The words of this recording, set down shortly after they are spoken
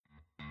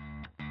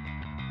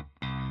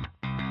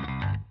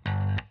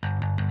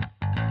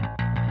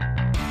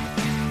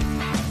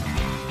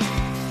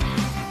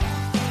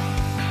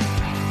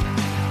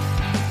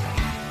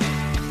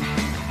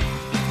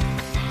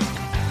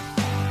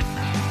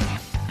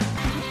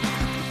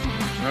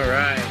All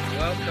right,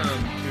 welcome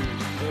to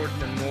Sports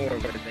and More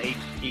with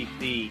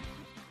HTC.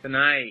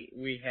 Tonight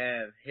we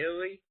have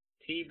Hilly,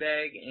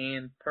 T-Bag,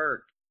 and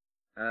Perk.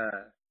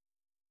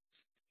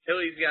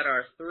 Hilly's got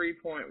our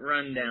 3-point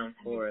rundown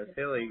for us.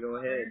 Hilly, go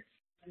ahead.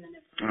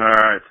 All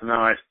right,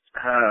 tonight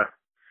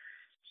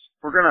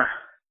we're going to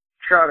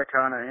try to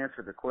kind of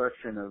answer the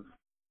question of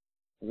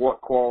what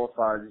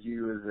qualifies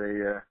you as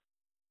a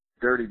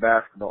dirty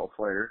basketball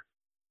player.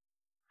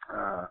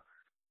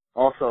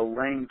 Also,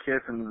 Lane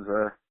Kiffin's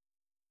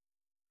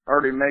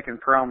already making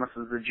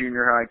promises to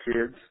junior high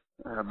kids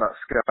about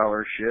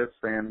scholarships,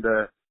 and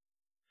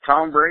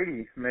Tom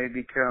Brady may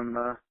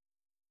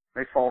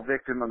fall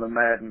victim of the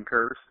Madden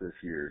curse this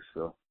year.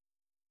 So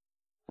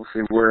we'll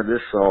see where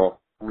this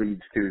all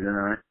leads to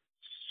tonight.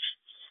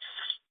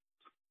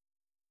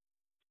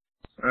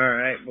 All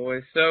right,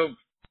 boys. So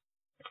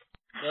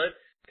let's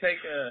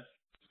take a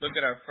look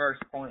at our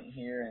first point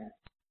here, and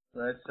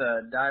let's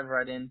dive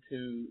right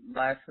into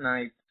last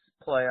night's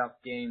playoff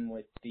game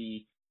with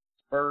the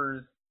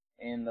Spurs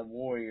and the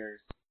Warriors.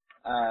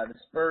 The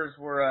Spurs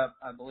were up,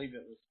 I believe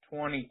it was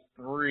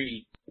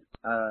 23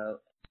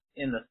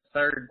 in the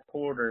third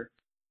quarter,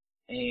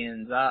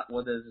 and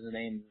what is his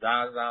name?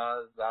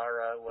 Zara,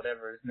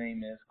 whatever his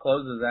name is,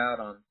 closes out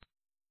on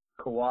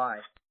Kawhi,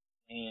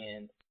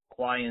 and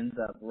Kawhi ends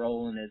up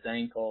rolling his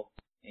ankle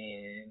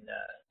and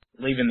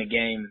leaving the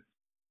game.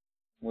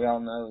 We all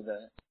know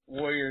the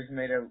Warriors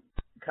made a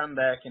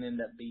comeback and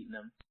ended up beating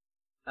them.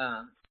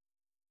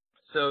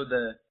 So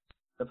the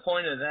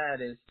point of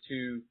that is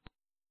to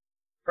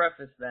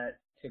preface that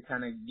to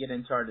kind of get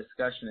into our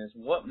discussion is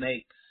what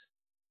makes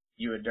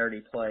you a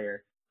dirty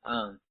player.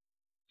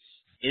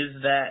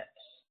 Is that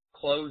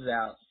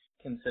closeout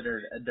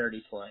considered a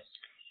dirty play?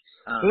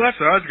 Well, that's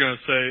what I was going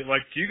to say.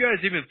 Like, do you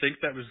guys even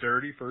think that was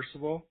dirty, first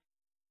of all?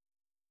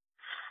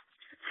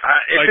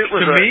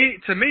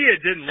 To me,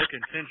 it didn't look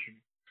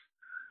intentional.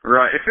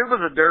 Right. If it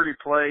was a dirty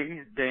play,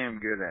 he's damn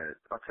good at it.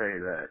 I'll tell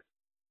you that.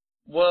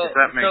 Well, if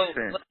that makes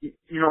sense.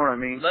 You know what I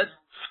mean?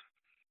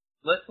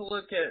 Let's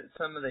look at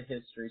some of the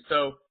history.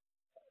 So,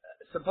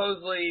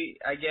 supposedly,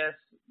 I guess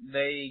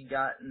they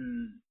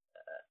gotten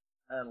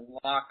a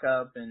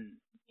lockup, and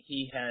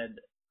he had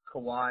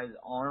Kawhi's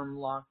arm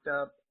locked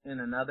up in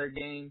another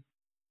game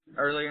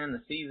earlier in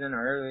the season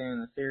or earlier in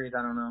the series.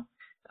 I don't know.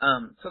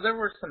 So there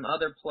were some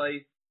other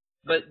plays,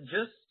 but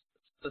just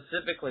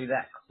specifically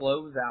that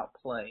closeout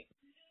play.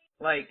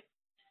 Like,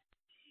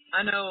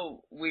 I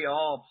know we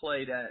all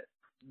played at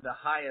the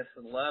highest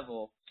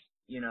level,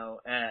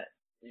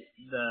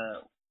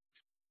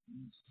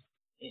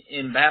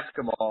 in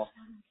basketball,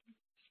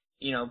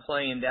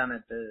 playing down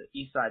at the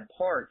Eastside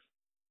Park.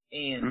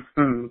 And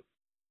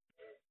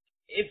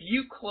if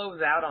you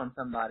close out on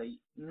somebody,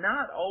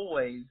 not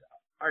always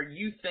are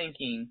you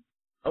thinking,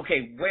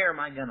 okay, where am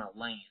I going to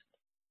land?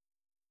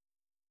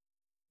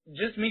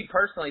 Just me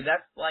personally,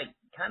 that's like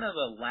kind of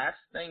the last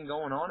thing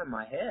going on in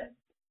my head.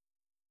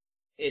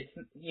 It's,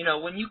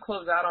 when you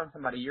close out on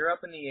somebody, you're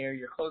up in the air,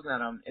 you're closing out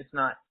on them. It's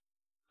not,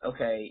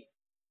 okay,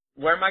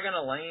 where am I going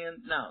to land?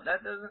 No,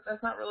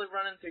 that's not really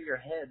running through your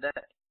head.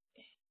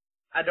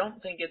 I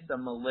don't think it's a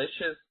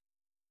malicious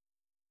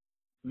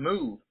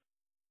move.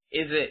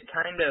 Is it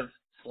kind of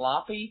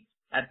sloppy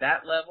at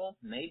that level?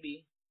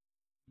 Maybe.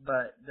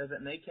 But does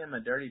it make him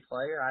a dirty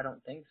player? I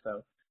don't think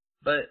so.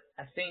 But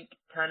I think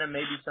kind of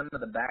maybe some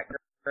of the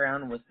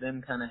background with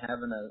them kind of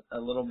having a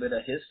little bit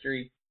of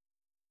history,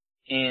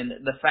 and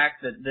the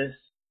fact that this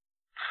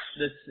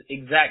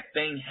exact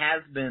thing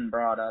has been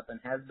brought up and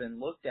has been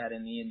looked at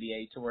in the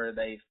NBA to where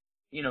they've,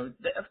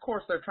 of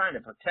course they're trying to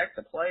protect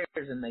the players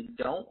and they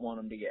don't want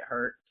them to get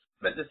hurt.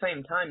 But at the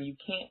same time, you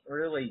can't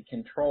really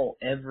control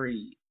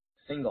every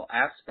single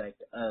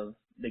aspect of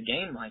the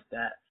game like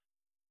that.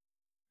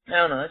 I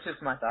don't know, that's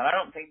just my thought. I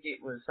don't think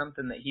it was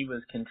something that he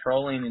was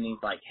controlling and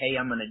he's like, hey,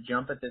 I'm going to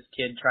jump at this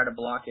kid, try to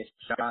block his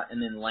shot,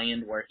 and then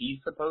land where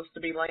he's supposed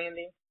to be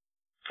landing.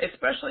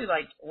 Especially,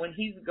 like, when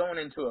he's going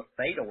into a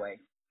fadeaway.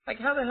 Like,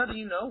 how the hell do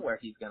you know where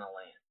he's going to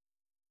land?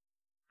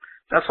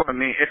 That's what I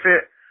mean.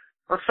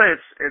 Let's say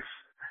it's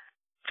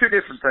two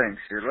different things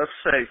here. Let's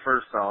say,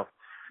 first off,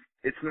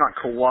 it's not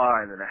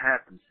Kawhi that it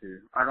happens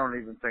to. I don't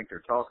even think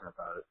they're talking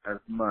about it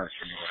as much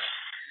anyway.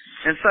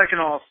 And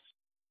second off,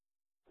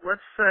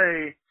 let's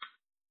say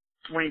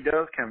when he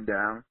does come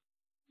down,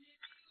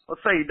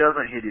 let's say he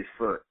doesn't hit his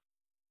foot.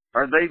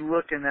 Are they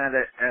looking at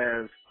it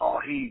as, oh,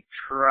 he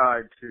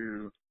tried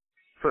to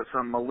put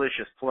some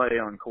malicious play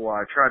on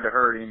Kawhi, tried to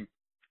hurt him?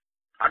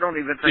 I don't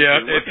even think.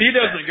 Yeah, if he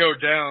doesn't go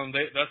down,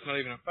 that's not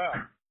even a foul.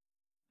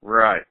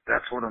 Right,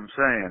 that's what I'm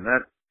saying.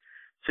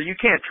 So you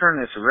can't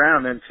turn this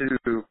around into,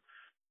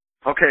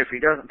 okay, if he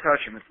doesn't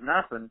touch him, it's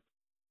nothing.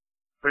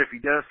 But if he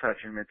does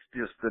touch him, it's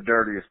just the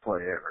dirtiest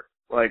play ever.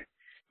 Like,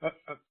 I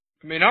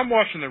mean, I'm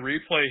watching the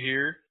replay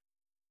here,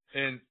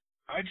 and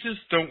I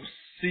just don't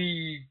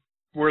see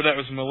where that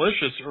was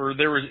malicious or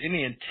there was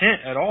any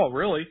intent at all,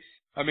 really.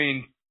 I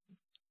mean,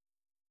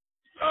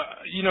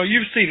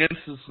 you've seen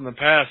instances in the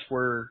past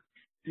where,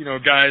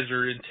 guys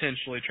are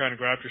intentionally trying to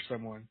go after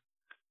someone.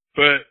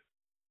 But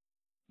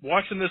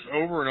watching this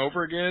over and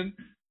over again,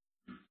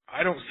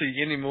 I don't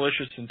see any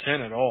malicious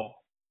intent at all.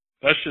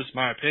 That's just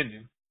my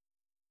opinion.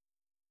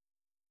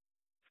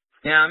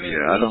 Yeah, I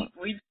mean,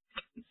 we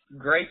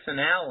Grayson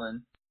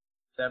Allen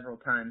several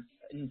times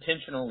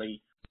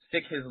intentionally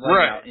stick his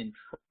leg out and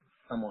trip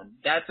someone.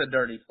 That's a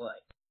dirty play.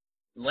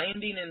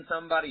 Landing in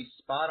somebody's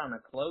spot on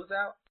a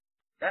closeout,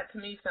 that to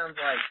me sounds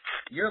like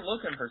you're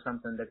looking for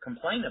something to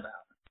complain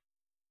about.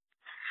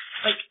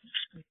 Like,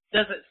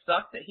 does it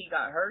suck that he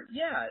got hurt?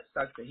 Yeah, it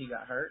sucks that he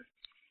got hurt.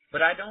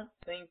 But I don't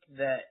think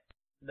that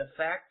the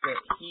fact that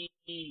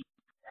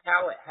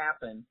how it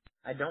happened,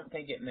 I don't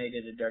think it made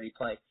it a dirty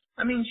play.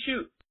 I mean,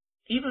 shoot,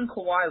 even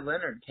Kawhi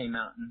Leonard came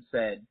out and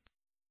said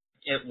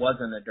it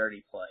wasn't a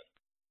dirty play.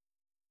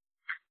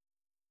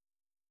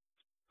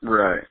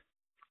 Right.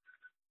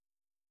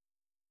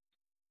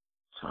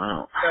 So,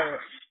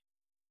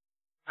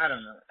 I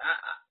don't know.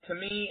 To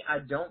me, I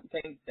don't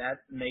think that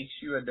makes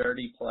you a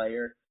dirty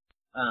player.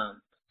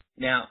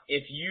 Now,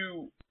 if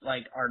you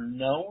are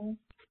known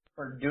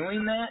for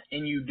doing that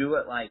and you do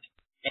it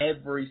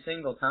every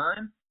single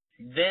time,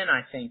 then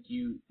I think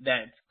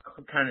that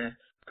kind of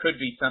could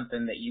be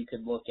something that you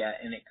could look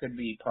at and it could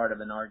be part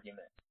of an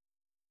argument.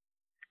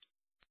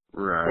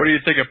 Right. What do you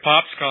think of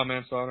Pop's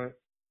comments on it?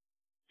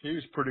 He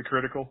was pretty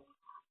critical.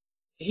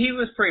 He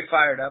was pretty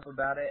fired up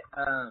about it.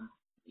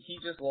 He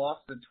just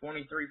lost a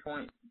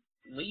 23-point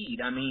lead.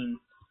 I mean,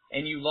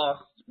 and you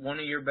lost one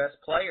of your best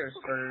players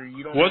for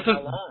you don't know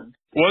how long.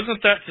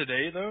 Wasn't that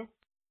today, though?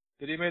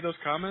 Did he make those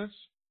comments?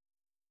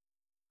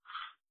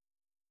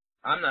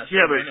 I'm not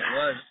sure when it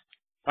was.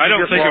 I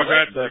don't think it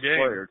was after the game.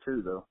 Player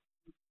too, though.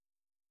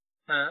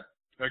 Huh?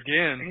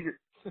 Again.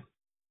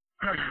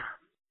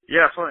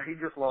 Yeah, so he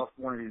just lost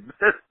one of his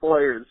best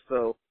players,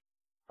 so,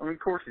 I mean, of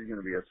course he's going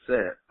to be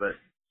upset, but...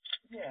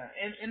 Yeah,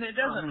 and it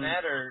doesn't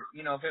matter,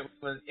 if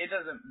it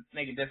doesn't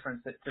make a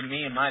difference to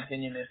me, in my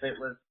opinion, if it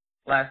was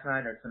last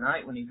night or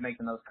tonight when he's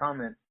making those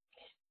comments.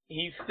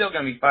 He's still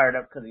going to be fired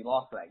up because he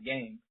lost that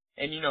game.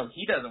 And, he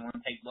doesn't want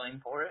to take blame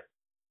for it.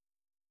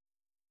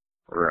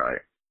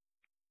 Right.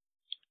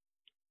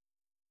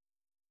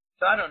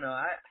 So I don't know.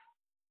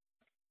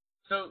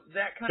 So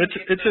that kind of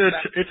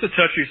it's a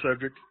touchy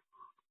subject.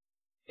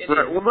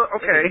 Right. Well,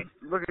 look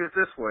at it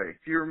this way.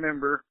 If you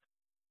remember,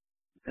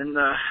 I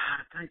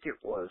think it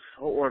was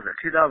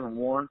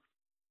 2001?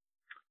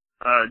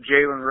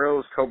 Jalen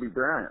Rose, Kobe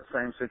Bryant,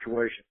 same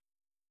situation.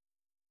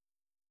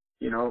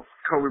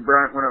 Kobe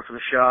Bryant went up for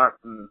the shot,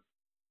 and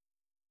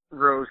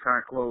Rose kind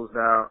of closed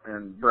out,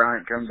 and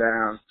Bryant come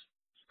down,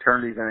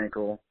 turned his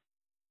ankle.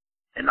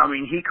 And, I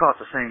mean, he caught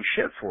the same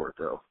shit for it,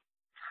 though.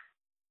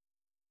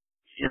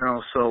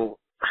 So,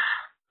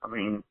 I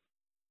mean...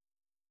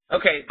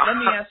 Okay, let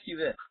me ask you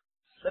this.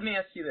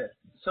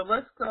 So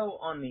let's go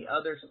on the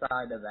other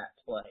side of that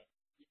play.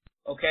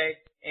 Okay?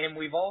 And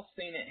we've all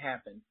seen it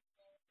happen.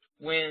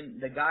 When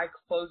the guy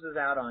closes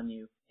out on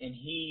you, and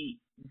he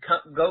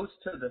goes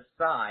to the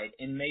side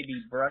and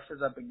maybe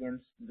brushes up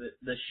against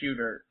the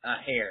shooter a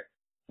hair,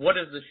 what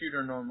does the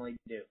shooter normally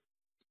do?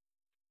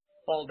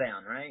 Fall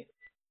down, right?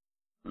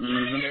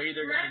 Mm-hmm. And they're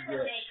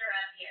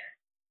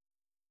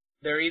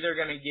either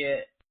going to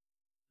get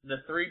the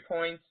 3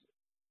 points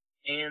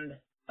and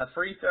a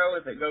free throw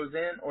if it goes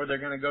in, or they're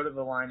going to go to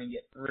the line and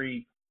get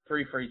three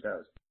free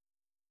throws.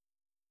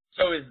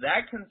 So is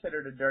that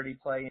considered a dirty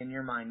play in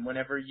your mind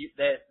whenever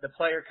the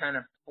player kind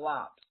of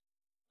flops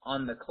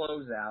on the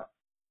closeout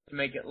to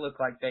make it look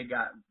like they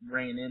got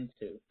ran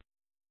into?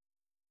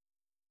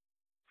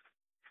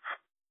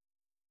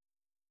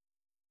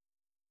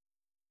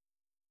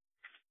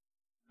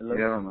 Hello?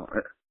 Yeah, I don't know.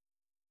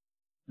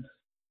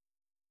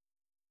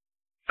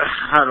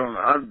 I don't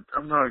know.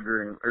 I'm not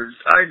agreeing.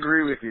 I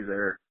agree with you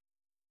there.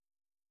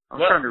 I'm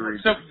trying to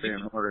read this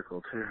damn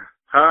article too.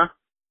 Huh?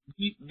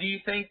 Do you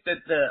think that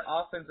the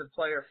offensive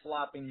player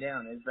flopping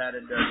down, is that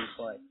a dirty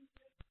play?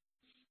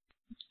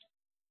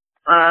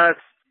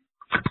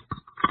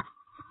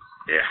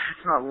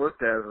 It's not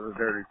looked at as a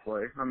dirty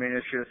play. I mean,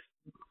 it's just...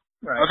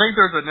 Right. I think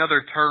there's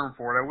another term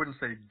for it. I wouldn't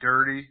say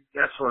dirty.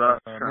 That's what I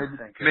was trying to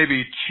think of.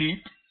 Maybe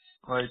cheap.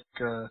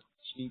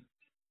 Cheap.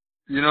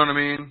 You know what I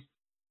mean?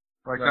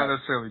 Not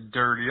necessarily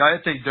dirty. I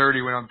think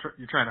dirty when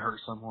you're trying to hurt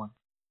someone.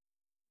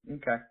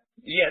 Okay.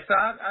 Yeah, so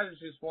I was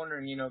just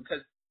wondering,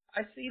 because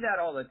I see that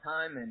all the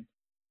time, and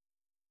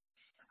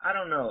I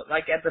don't know.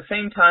 At the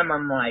same time,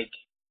 I'm like,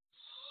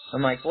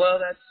 well,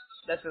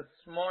 that's a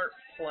smart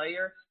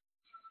player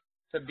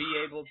to be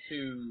able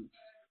to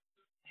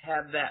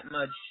have that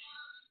much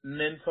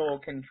mental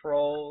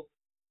control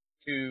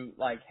to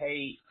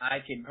hey, I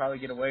can probably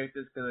get away with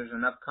this because there's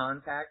enough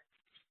contact.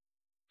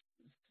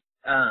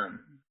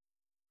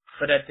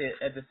 But at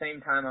the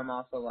same time, I'm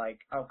also like,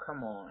 oh,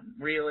 come on,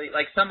 really?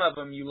 Some of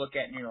them you look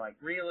at and you're like,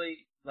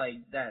 really?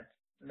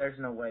 There's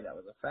no way that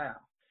was a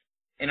foul.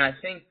 And I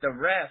think the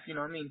ref,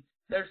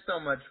 there's so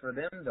much for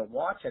them to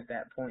watch at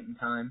that point in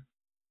time.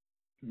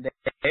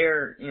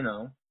 They're,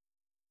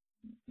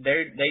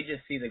 they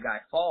just see the guy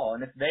fall,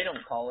 and if they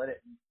don't call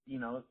it,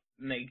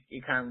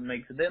 it kind of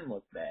makes them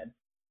look bad.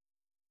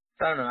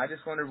 So I don't know. I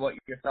just wondered what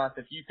your thoughts,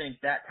 if you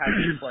think that type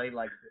of play,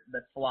 like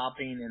the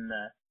flopping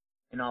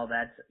and all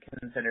that's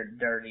considered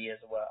dirty as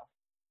well.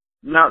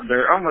 Not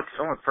there. I'm with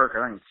Perk.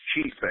 I think it's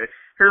cheap. But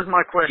here's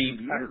my question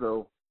to you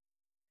though: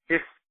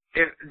 If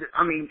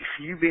I mean,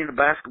 you being a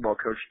basketball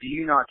coach, do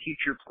you not teach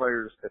your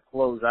players to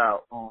close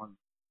out on?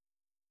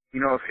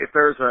 If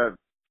there's they're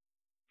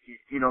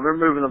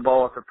moving the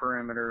ball at the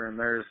perimeter and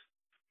there's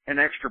an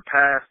extra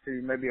pass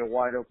to maybe a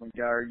wide open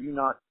guy, are you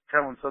not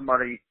telling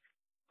somebody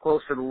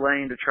close to the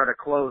lane to try to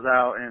close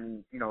out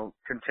and,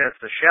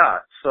 contest a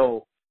shot?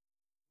 So,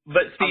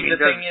 but see, the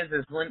thing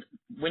is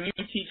when you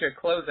teach a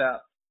closeout,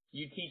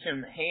 you teach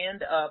them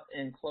hand up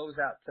and close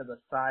out to the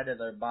side of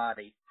their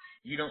body.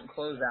 You don't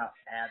close out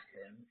at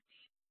them.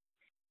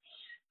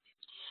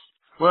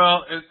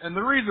 Well, and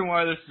the reason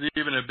why this is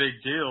even a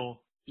big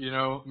deal,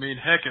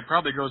 heck, it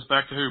probably goes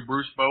back to who?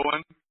 Bruce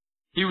Bowen.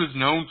 He was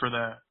known for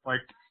that.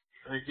 Like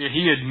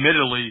he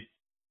admittedly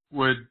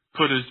would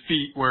put his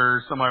feet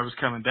where somebody was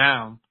coming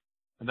down,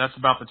 and that's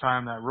about the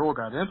time that rule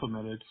got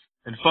implemented.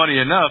 And funny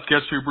enough,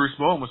 guess who Bruce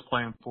Bowen was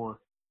playing for?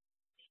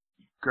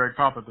 Greg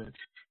Popovich.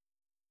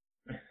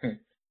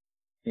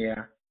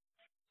 Yeah.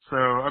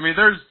 So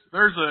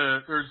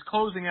there's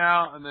closing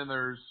out, and then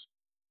there's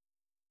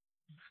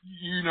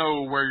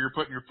where you're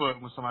putting your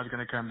foot when somebody's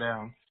going to come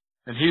down,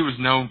 and he was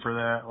known for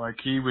that. Like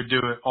he would do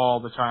it all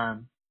the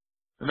time.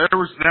 And I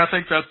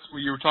think that's what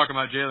you were talking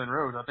about, Jalen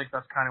Rose. I think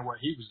that's kind of what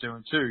he was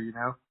doing too,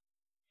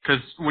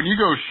 because when you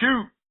go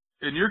shoot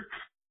and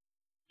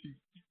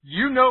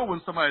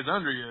when somebody's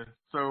under you.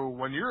 So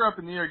when you're up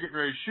in the air getting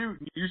ready to shoot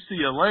and you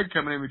see a leg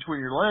coming in between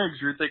your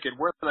legs, you're thinking,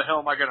 where the hell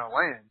am I going to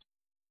land?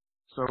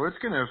 So it's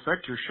going to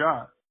affect your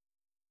shot.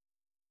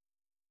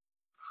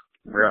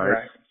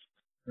 Right.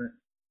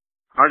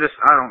 I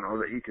don't know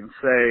that you can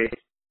say,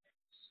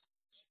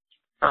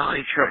 oh,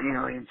 he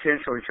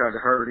intentionally tried to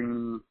hurt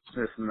him,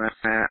 this and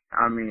that.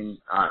 I mean,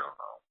 I don't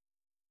know.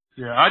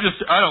 Yeah, I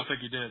don't think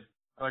he did.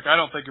 Like, I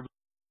don't think it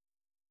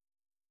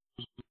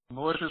was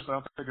malicious. I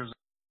don't think it was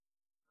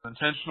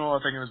intentional. I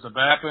think it was a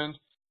happened,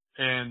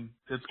 and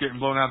it's getting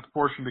blown out of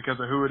proportion because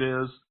of who it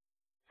is,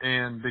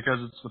 and because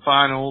it's the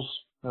finals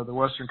of the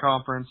Western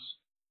Conference,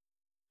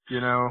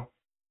 and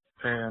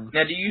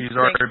now, do you he's think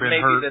already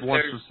been hurt that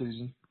once this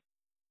season.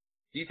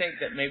 Do you think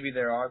that maybe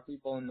there are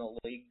people in the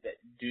league that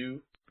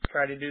do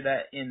try to do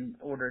that in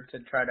order to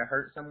try to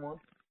hurt someone?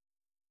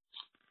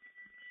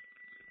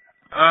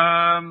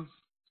 I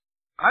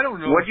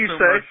don't know. What'd you say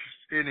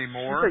much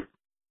anymore? You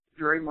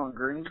say Draymond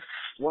Green?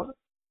 What?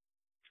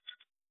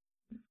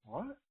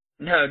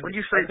 No. What'd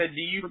you say?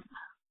 Do you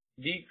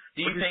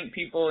think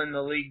people in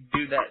the league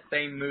do that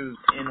same move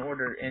in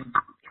order and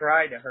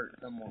try to hurt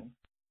someone?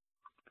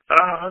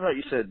 I thought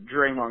you said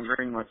Draymond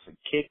Green likes to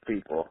kick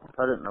people.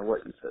 I didn't know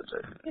what you said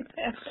there.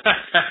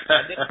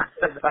 I didn't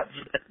say that,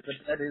 but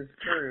that is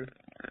true.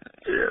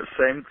 Yeah,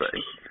 same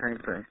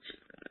thing.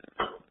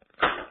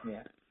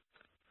 Yeah.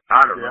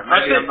 I don't know.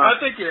 I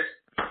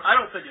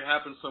don't think it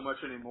happens so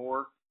much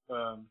anymore.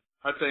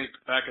 I think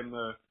back in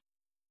the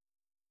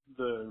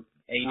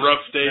 80s,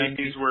 rough days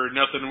 90s. where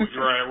nothing was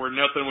where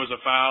nothing was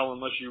a foul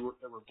unless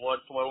there were blood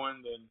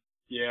flowing, then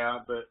yeah,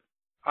 but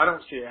I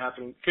don't see it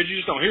happening because you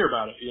just don't hear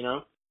about it,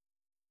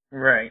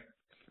 Right.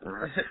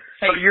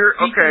 So you're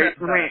okay.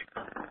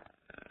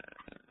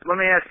 Let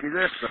me ask you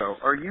this though: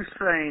 are you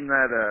saying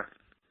that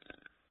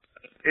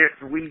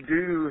if we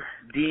do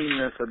deem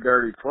this a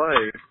dirty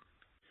play,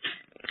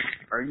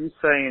 are you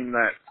saying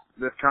that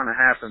this kind of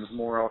happens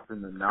more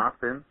often than not?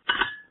 Then,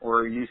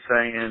 or are you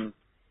saying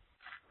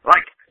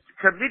like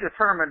to be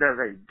determined as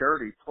a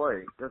dirty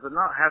play, does it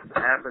not have to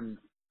happen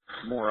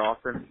more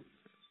often?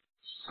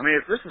 I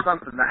mean, if this is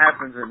something that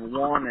happens in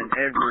one in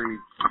every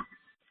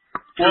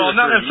well,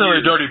 not necessarily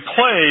a dirty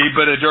play,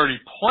 but a dirty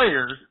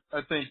player,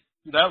 I think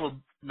that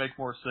would make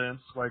more sense.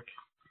 Like,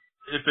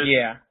 if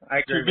it's I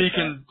agree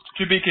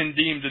to be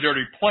deemed a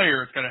dirty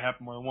player, it's got to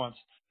happen more than once.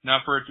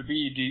 Now, for it to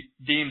be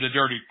deemed a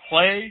dirty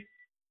play,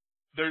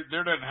 there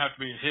doesn't have to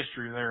be a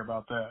history there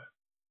about that.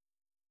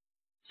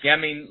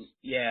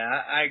 Yeah,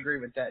 I agree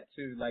with that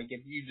too. Like,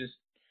 if you just,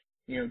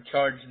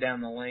 charge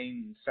down the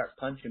lane and start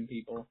punching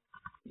people,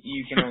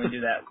 you can only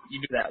do that.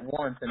 You do that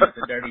once, and it's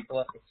a dirty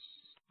play.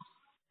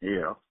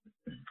 Yeah.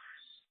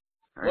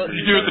 Well,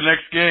 you do it the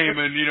next game,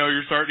 and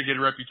you're starting to get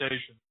a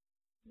reputation.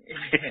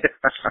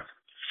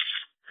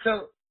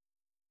 So,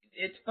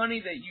 it's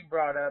funny that you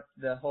brought up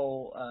the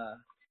whole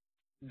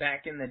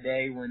back in the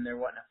day when there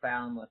wasn't a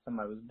foul unless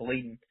somebody was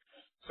bleeding.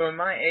 So in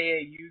my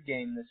AAU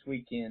game this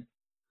weekend,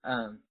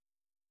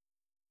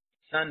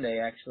 Sunday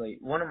actually,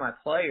 one of my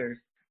players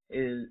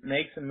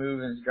makes a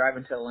move and is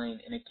driving to the lane,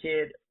 and a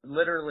kid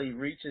literally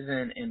reaches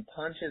in and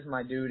punches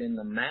my dude in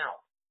the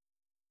mouth,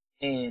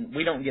 and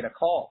we don't get a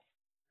call.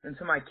 And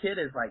so my kid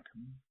is like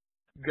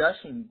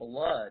gushing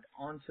blood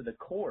onto the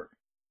court,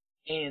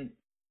 and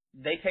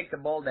they take the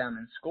ball down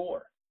and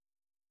score.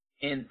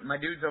 And my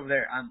dude's over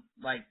there, I'm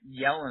like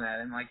yelling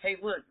at him, like, hey,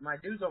 look, my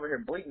dude's over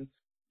here bleeding.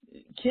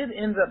 Kid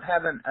ends up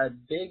having a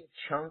big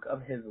chunk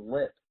of his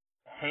lip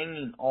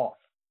hanging off.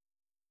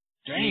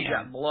 Damn. He's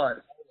got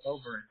blood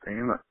over him.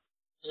 Damn it.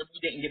 And he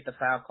didn't get the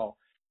foul call.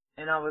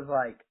 And I was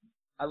like,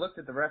 I looked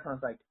at the ref and I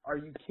was like, are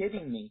you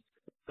kidding me?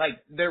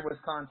 Like, there was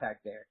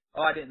contact there.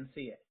 Oh, I didn't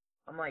see it.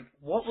 I'm like,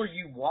 what were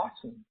you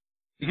watching?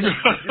 Because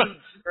the dude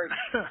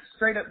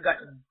straight up got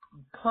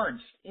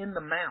punched in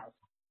the mouth,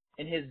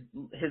 and his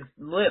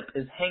lip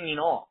is hanging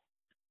off.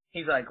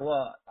 He's like,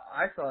 well,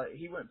 I saw it.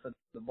 He went for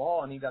the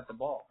ball, and he got the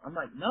ball. I'm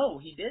like, no,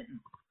 he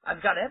didn't.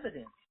 I've got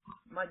evidence.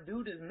 My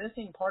dude is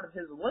missing part of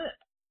his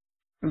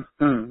lip.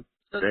 So,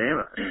 Damn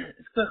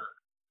it.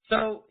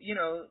 So, you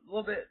know, a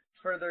little bit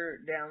further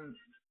down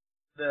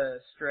the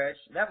stretch,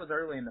 that was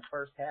early in the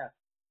first half.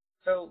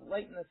 So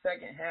late in the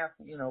second half,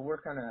 you know,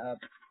 we're kind of up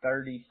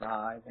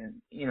 35,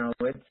 and, you know,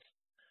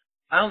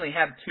 I only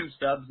have 2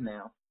 subs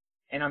now,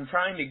 and I'm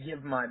trying to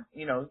give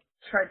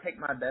try to take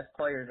my best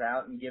players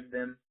out and give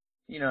them,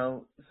 you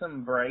know,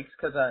 some breaks,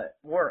 because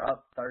we're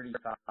up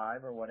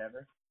 35 or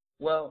whatever.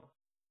 Well,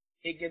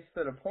 it gets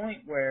to the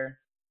point where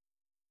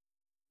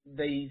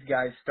these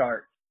guys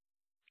start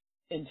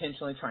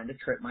intentionally trying to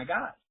trip my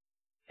guy.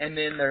 And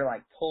then they're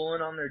like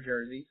pulling on their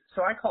jerseys.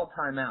 So I call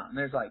timeout, and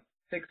there's like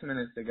 6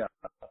 minutes to go.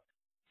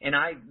 And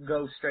I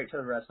go straight to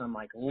the refs, and I'm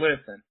like,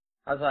 listen.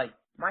 I was like,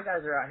 my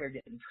guys are out here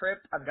getting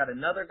tripped. I've got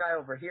another guy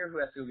over here who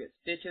has to go get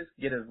stitches,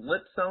 get his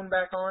lips sewn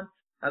back on.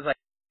 I was like,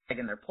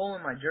 and they're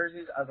pulling my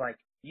jerseys. I was like,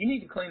 you need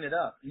to clean it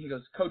up. And he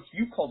goes, Coach,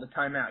 you called the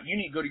timeout. You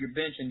need to go to your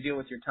bench and deal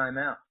with your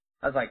timeout.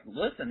 I was like,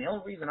 listen, the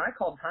only reason I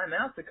called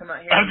timeout to come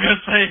out here. I was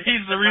going to say,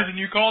 he's the reason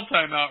you called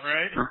timeout,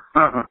 right?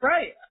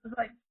 Right.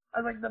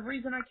 I was like, the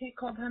reason I can't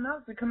call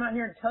timeout is to come out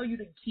here and tell you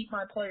to keep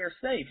my players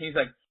safe. And he's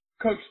like,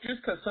 Coach, just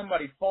because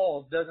somebody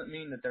falls doesn't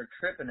mean that they're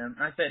tripping him.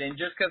 I said, and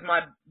just because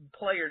my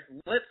player's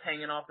lips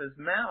hanging off his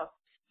mouth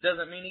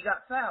doesn't mean he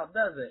got fouled,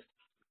 does it?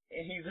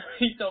 And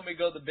he told me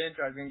to go to the bench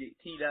or I was going to get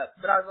teed up.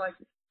 But I was like,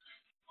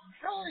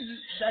 how are you?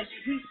 Like,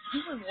 he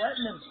was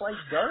letting them play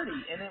dirty,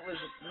 and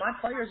my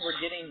players were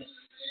getting,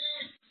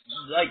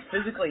 like,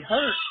 physically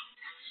hurt.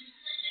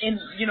 And,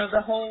 you know,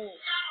 the whole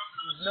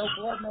no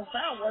blood, no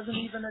foul wasn't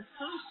even a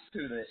truth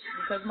to this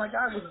because my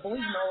guy was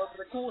bleeding all over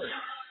the court.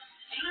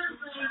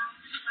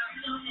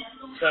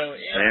 So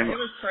it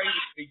was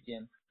crazy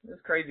weekend. It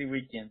was crazy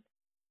weekend.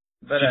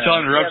 But you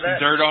telling him to rub some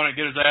dirt on it,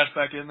 get his ass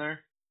back in there?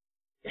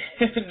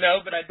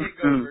 No, but I did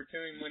go over to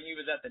him when he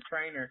was at the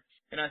trainer,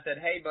 and I said,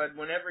 hey, bud,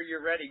 whenever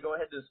you're ready, go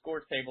ahead to the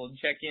scores table and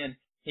check in.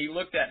 He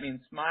looked at me and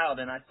smiled,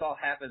 and I saw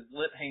half his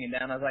lip hanging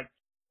down. I was like,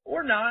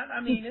 or not.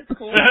 I mean, it's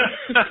cool.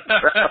 How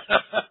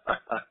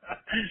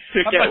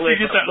about you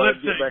get that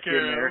lip taken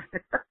care of?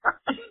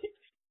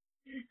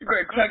 You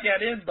better tuck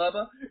that in,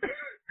 Bubba.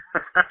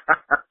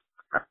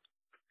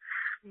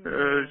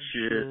 Oh,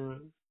 shit.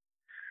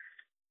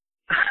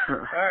 All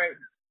right.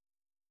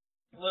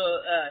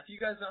 Well, if you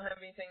guys don't have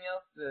anything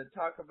else to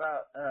talk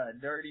about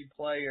dirty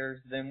players,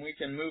 then we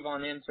can move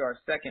on into our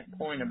second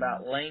point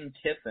about Lane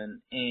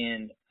Kiffin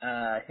and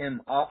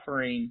him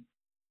offering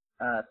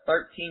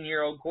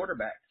 13-year-old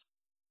quarterbacks.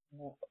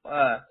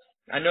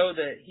 I know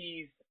that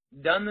he's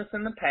done this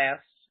in the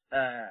past.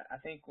 I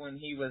think when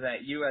he was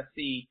at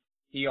USC,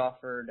 he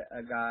offered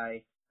a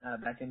guy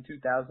back in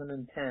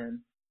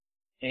 2010,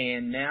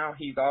 and now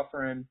he's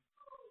offering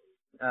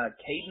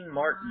Caden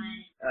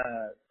Martin,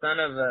 son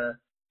of a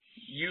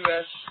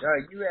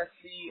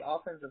USC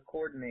offensive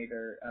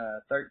coordinator,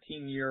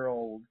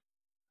 13-year-old.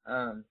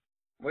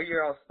 What are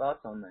your all's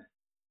thoughts on that?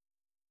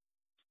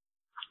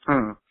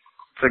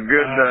 It's a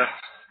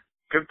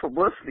good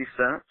publicity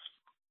stunt.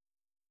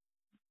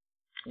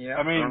 Yeah.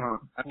 I mean,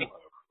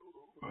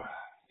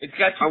 it's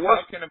got you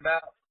talking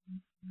about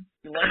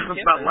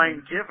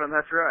Lane Kiffin.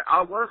 That's right.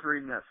 I was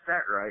reading that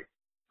stat right.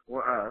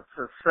 Well, it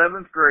says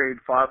 7th grade,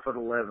 5'11",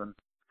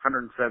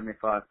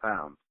 175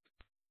 pounds.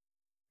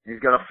 He's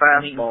got a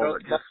fastball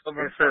that just,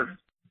 it says,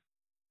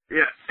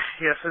 it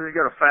says he's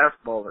got a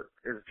fastball that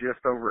is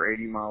just over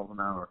 80 miles an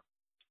hour.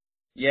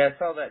 Yeah, I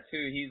saw that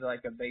too. He's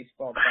like a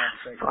baseball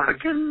prospect.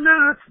 Fucking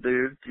nuts,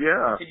 dude.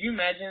 Yeah. Could you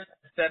imagine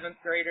a 7th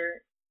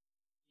grader,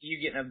 you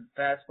getting a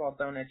fastball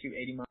thrown at you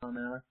 80 miles an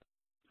hour?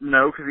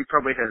 No, because he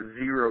probably has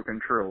zero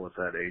control at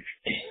that age.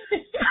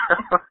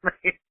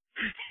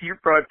 You're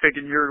probably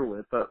picking your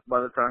lip up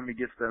by the time he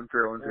gets done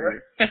throwing to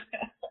you.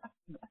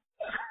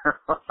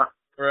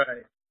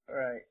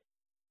 Right.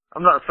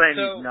 I'm not saying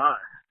he's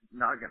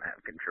not going to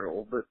have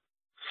control, but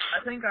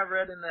I think I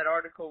read in that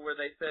article where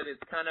they said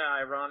it's kind of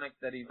ironic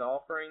that he's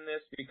offering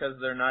this because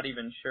they're not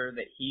even sure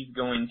that he's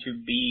going to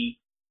be,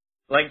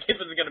 like,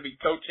 Kiffin's going to be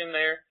coaching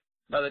there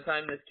by the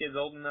time this kid's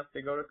old enough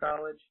to go to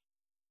college.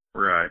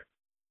 Right.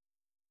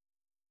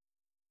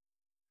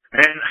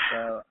 And,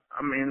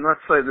 I mean,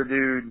 let's say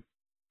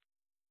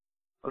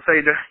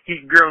he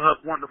grew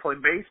up wanting to play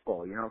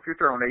baseball. You know, if you're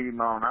throwing 80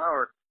 mile an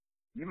hour,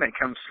 you may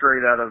come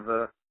straight out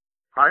of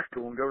high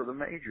school and go to the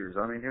majors.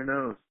 I mean, who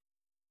knows?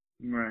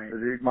 Right.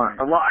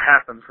 A lot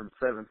happened from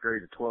 7th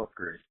grade to 12th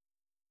grade.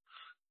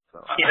 So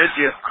it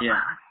just,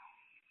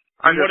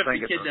 I what if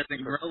the kid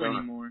doesn't grow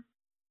anymore?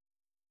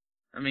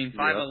 I mean,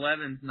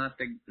 5'11's not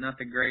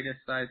the greatest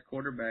size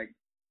quarterback.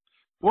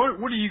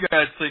 What do you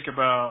guys think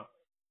about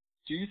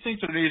do you think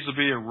there needs to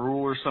be a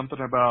rule or something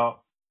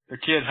about a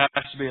kid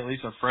has to be at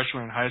least a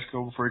freshman in high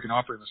school before he can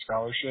offer him a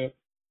scholarship?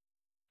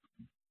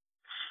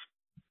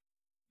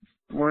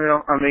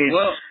 Well, I mean,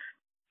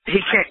 he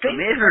can't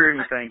commit or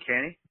anything,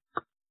 can he?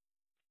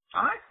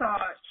 I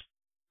thought,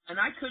 and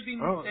I could be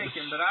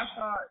mistaken, but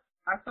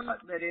I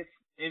thought that if,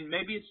 and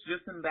maybe it's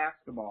just in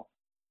basketball,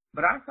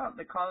 but I thought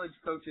the college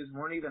coaches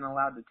weren't even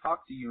allowed to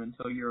talk to you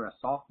until you're a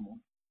sophomore.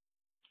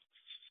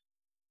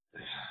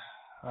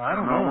 I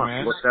don't know,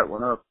 man. Look that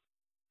one up.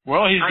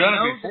 Well, he's done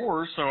it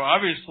before, so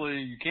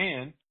obviously you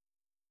can.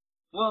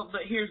 Well,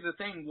 but here's the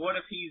thing. What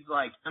if he's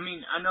like, I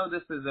mean, I know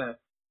this is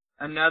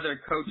another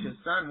coach's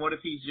son. What if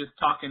he's just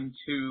talking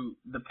to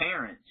the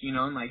parents, you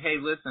know, and like, hey,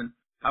 listen,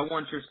 I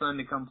want your son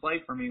to come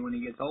play for me when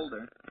he gets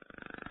older.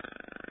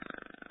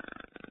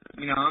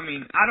 You know, I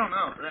mean, I don't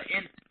know.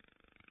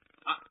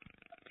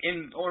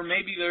 Or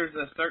maybe there's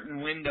a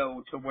certain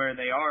window to where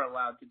they are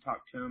allowed to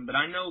talk to him. But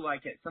I know,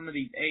 like, at some of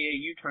these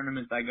AAU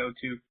tournaments I go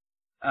to,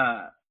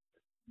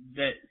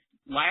 that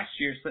last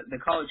year the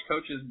college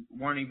coaches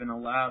weren't even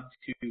allowed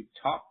to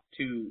talk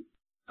to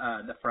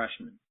the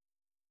freshmen.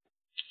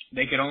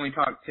 They could only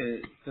talk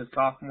to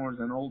sophomores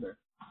and older.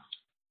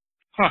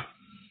 Huh.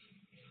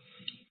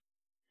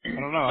 I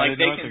don't know. Like, I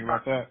didn't know anything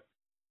about that.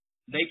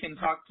 They can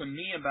talk to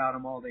me about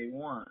them all they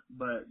want,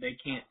 but they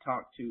can't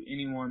talk to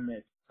anyone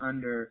that's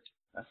under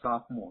a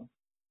sophomore.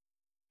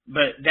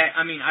 But that,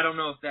 I mean, I don't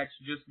know if that's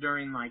just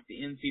during like the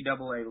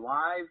NCAA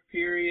live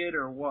period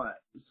or what.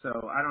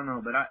 So I don't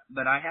know,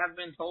 but I have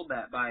been told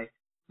that by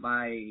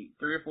 3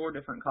 or 4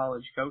 different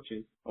college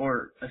coaches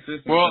or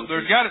assistant Well,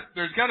 coaches.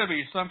 there's got to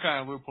be some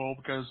kind of loophole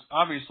because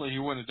obviously he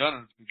wouldn't have done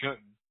it if he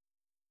couldn't.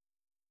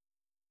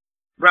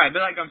 Right,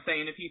 but like I'm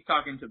saying, if he's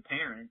talking to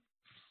parents,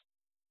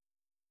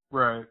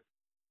 right?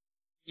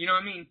 You know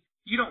what I mean?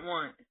 You don't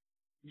want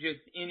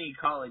just any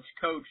college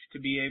coach to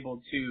be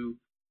able to,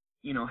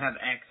 you know, have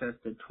access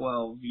to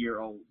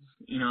 12-year-olds.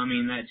 You know what I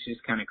mean? That's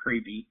just kind of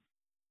creepy.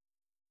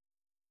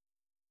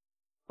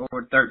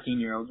 Or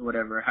 13-year-olds,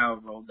 whatever,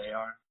 however old they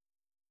are.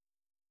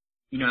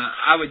 You know,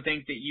 I would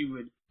think that you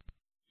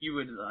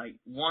would like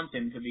want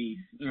them to be,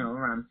 you know,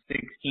 around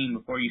 16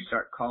 before you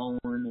start calling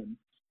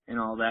and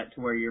all that,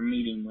 to where you're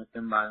meeting with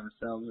them by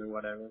themselves or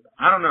whatever.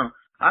 I don't know.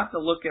 I have to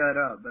look that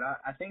up, but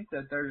I think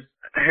that there's...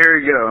 Here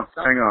you go.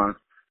 Hang on.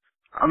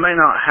 I may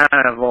not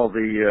have all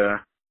the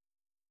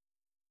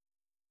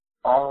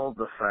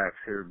facts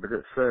here, but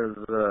it says,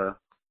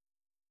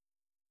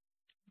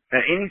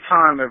 at any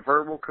time a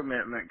verbal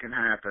commitment can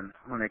happen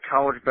when a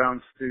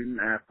college-bound student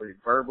athlete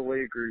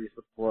verbally agrees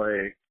to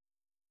play,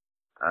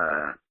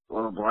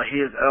 blah, blah, blah. He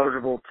is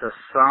eligible to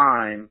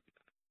sign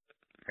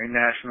a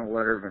national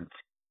letter of intent.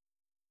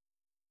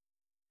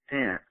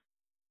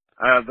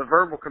 The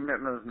verbal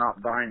commitment is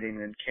not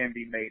binding and can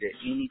be made at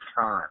any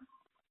time.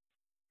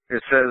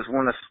 It says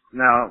when a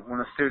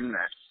student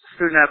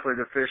athlete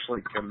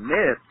officially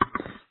commits,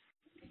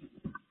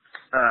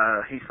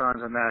 he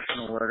signs a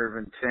national letter of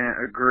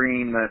intent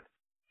agreeing that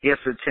he has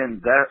to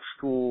attend that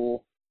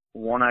school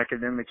 1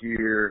 academic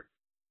year,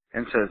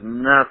 and says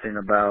nothing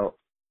about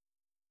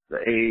the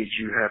age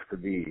you have to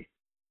be.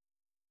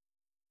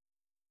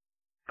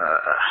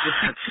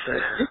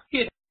 This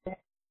kid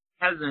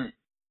hasn't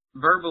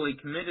verbally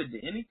committed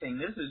to anything.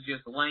 This is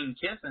just Lane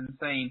Kiffin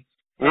saying,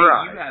 hey,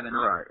 you have an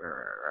right.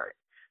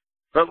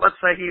 But let's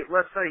say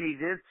he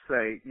did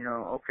say, you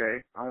know,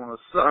 okay, I want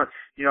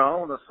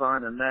to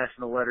sign a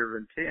national letter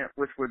of intent,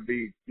 which would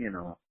be, you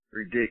know,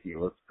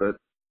 ridiculous. But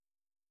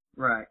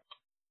right,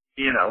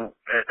 you know,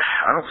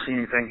 I don't see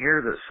anything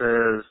here that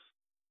says,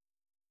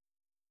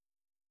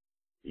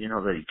 you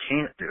know, that he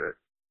can't do it.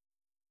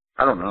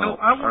 I don't know.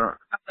 So I wonder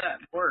how that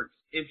works.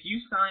 If you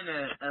sign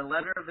a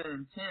letter of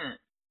intent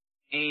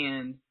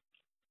and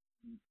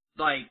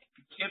like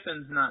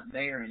Kiffin's not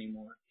there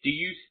anymore, do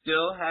you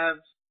still have?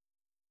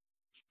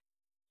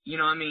 You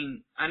know, I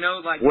mean, I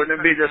know, like... Wouldn't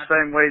it be the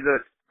same way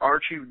that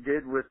Archie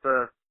did with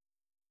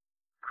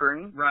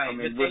Crean? Right, I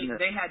mean, but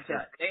they had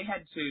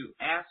to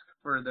ask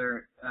for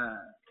their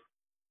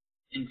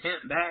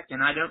intent back,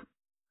 and I don't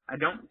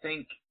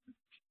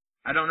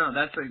know,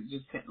 that's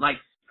just, like,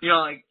 you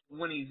know, like,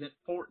 when he's at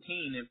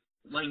 14, if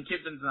Lane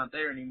Kiffin's not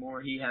there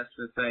anymore, he has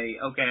to say,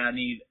 okay, I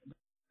need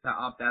to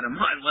opt out of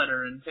my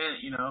letter of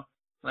intent, you know?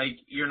 Like,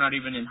 you're not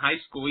even in high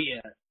school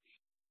yet.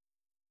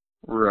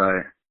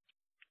 Right.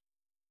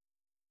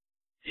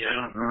 Yeah, I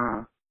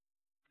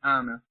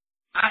don't know.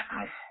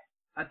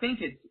 I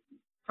think it's,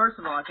 first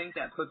of all, I think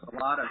that puts a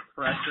lot of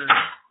pressure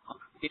on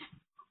kids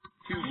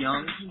too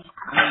young.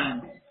 I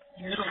mean,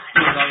 middle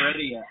school is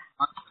already an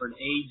awkward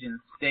age and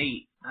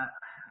state.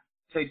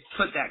 To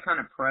put that kind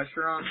of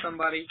pressure on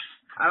somebody,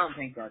 I don't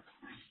think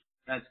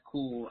that's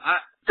cool.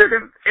 Dude,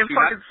 in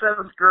fucking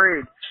 7th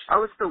grade, I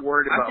was still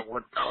worried about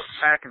what I was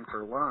packing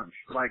for lunch.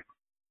 Like,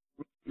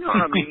 you know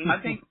what I mean?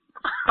 I think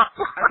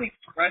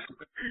pressure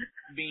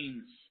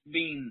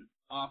being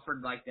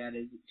offered like that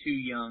is too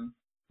young,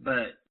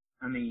 but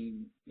I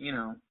mean, you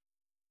know,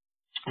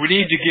 we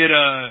need to get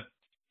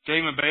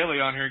Damon Bailey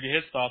on here and get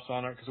his thoughts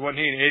on it, because wasn't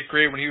he in 8th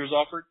grade when he was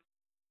offered?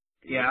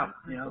 Yeah.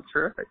 That's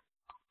right.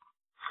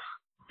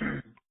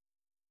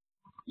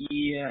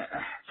 Yeah.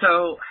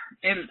 So,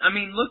 and I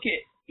mean, look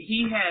at,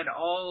 he had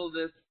all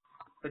this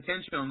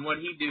potential in what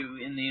he do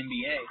in the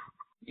NBA.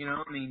 You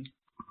know, I mean,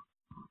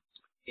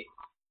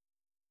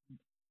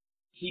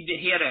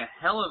 he had a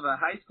hell of a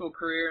high school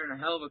career and a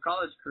hell of a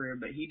college career,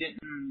 but he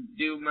didn't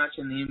do much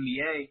in the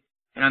NBA.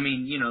 And I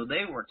mean, you know,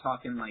 they were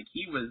talking like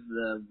he was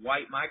the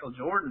white Michael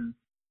Jordan.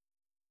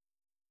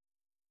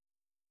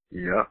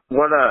 Yeah.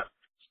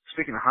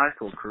 Speaking of high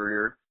school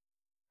career,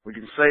 we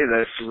can say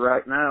this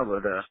right now,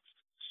 but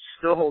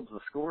still holds the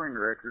scoring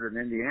record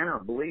in Indiana,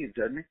 I believe,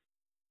 doesn't he?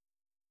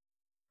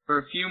 For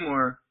a few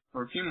more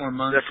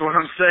months. That's what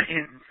I'm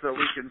saying. So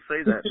we can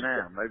say that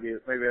now. Maybe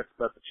that's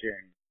about to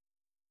change.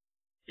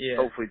 Yeah.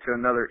 Hopefully to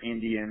another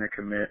Indiana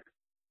commit.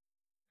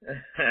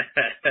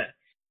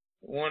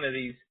 one of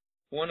these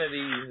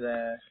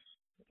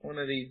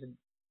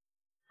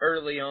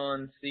early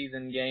on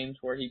season games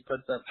where he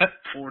puts up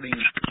 40,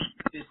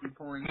 50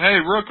 points. Hey,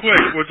 real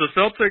quick, was the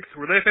Celtics,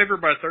 were they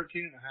favored by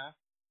 13.5?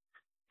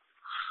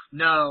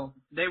 No,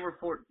 they were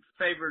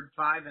favored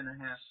 5.5.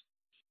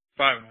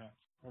 5.5.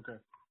 Okay.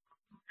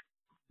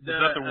 Is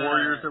that the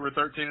Warriors that were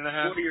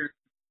 13.5? Warriors.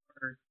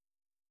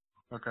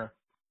 Okay.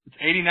 It's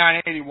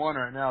 89-81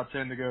 right now,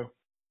 10 to go.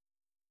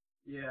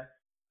 Yeah.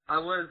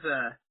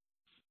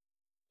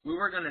 We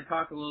were going to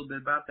talk a little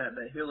bit about that,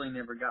 but Hilly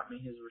never got me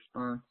his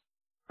response.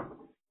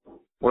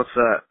 What's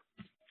that?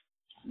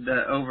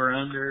 The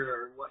over-under,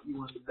 or what you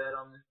wanted to bet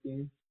on this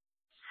game?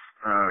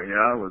 Oh,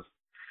 yeah, I was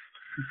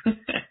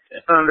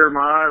under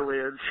my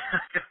eyelids.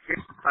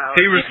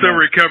 He was still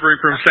recovering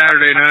from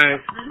Saturday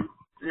night.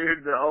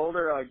 Dude, the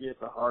older I get,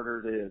 the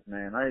harder it is,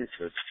 man. I used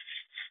to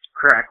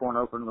crack one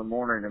open in the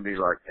morning and be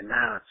like, and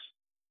now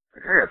I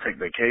gotta take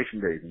vacation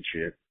days and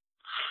shit.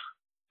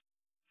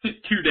 2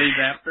 days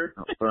after.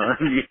 Not fun.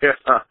 Yeah,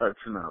 that's not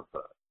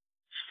fun.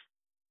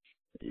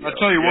 Yeah. I'll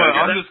tell you what,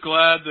 I'm just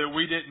glad that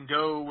we didn't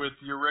go with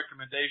your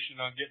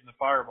recommendation on getting the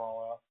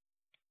fireball out.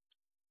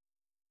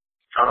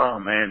 Oh,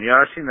 man. Yeah,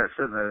 I seen that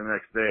sitting there the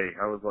next day.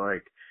 I was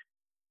like,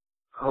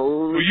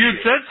 holy Well, you had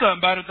shit. said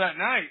something about it that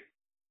night.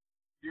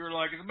 You were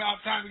like, it's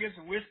about time to get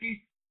some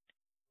whiskey.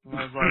 And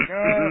I was like,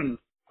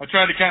 I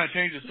tried to kind of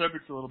change the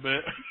subject a little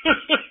bit.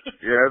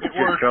 Yeah, that's a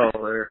good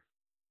call there.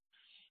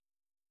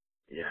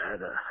 Yeah,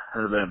 that'd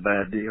have been a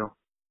bad deal.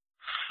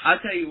 I'll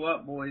tell you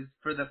what, boys,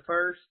 for the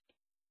first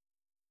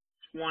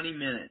 20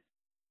 minutes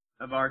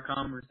of our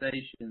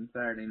conversation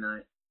Saturday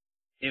night,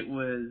 it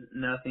was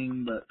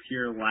nothing but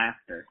pure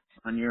laughter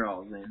on your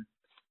all's end.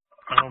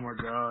 Oh, my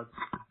God.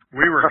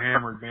 We were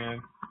hammered,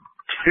 man.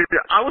 Dude,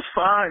 I was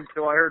fine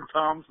till I heard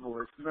Tom's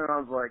voice, and then I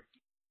was like,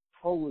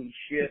 holy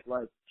shit,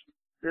 like,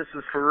 this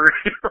is for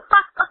real.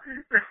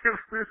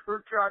 We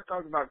were trying to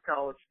talk about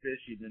college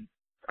fishing, and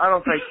I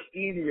don't think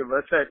any of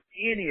us had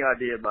any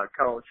idea about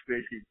college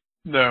fishing.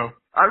 No.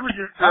 I was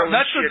just throwing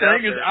That's the shit thing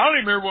out is, there. I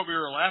don't even remember what we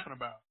were laughing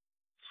about.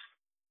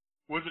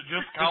 Was it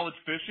just college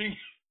fishing?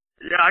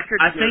 Yeah, I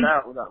couldn't get it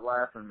out without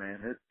laughing,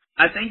 man.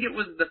 I think it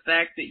was the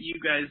fact that you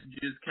guys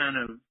just kind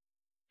of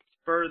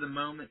spur of the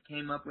moment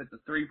came up with the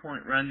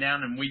 3-point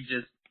rundown, and we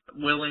just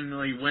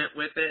willingly went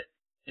with it.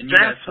 And you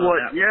that's guys thought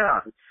what, that yeah.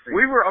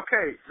 We were,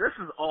 okay, this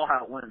is all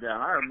how it went down.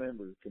 I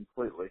remember it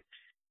completely.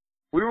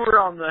 We were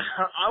I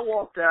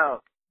walked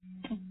out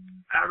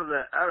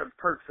of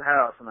Perk's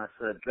house, and I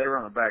said, they were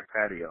on the back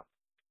patio.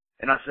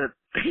 And I said,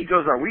 he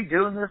goes, are we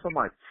doing this? I'm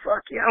like,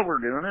 fuck yeah, we're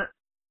doing it.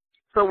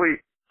 So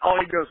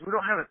he goes, we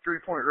don't have a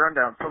 3-point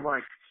rundown. So I'm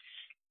like,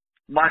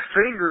 my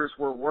fingers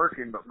were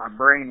working, but my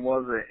brain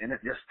wasn't, and it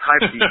just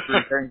typed these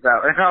 3 things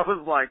out. And I was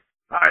like,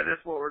 all right, this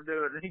is what we're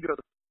doing. And he goes,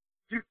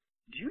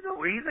 do you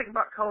know anything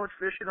about college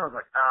fishing? I was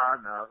like,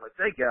 no. I was like,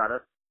 they got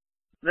it.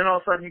 Then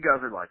all of a sudden you guys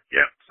are like,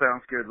 yep,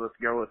 sounds good, let's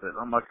go with it.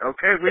 I'm like,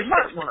 okay, we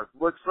might want to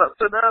look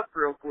something up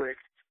real quick.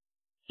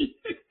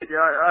 Yeah,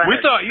 I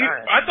thought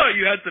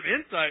you had some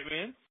insight,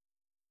 man.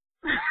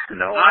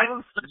 No, I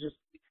was just...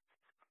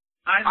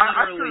 I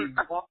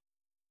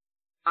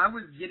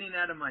was getting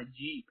out of my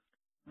Jeep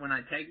when I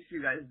texted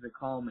you guys to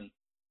call me.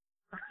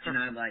 And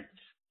I,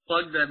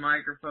 plugged the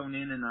microphone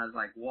in, and I was,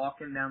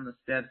 walking down the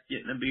steps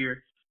getting a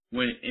beer.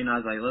 And I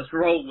was like, let's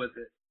roll with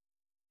it.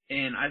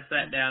 And I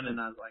sat down,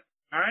 and I was like,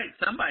 all right,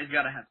 somebody's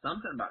got to have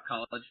something about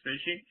college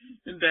fishing.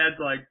 And Dad's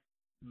like,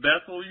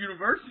 Bethel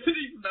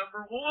University's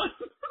number 1.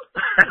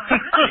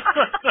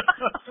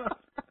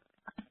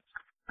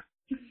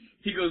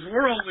 He goes,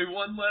 we're only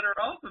 1 letter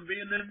off of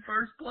being in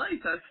first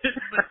place. I said,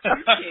 but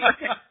you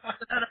can't.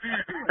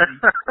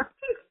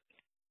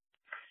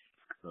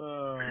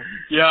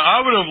 Yeah,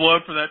 I would have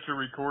loved for that to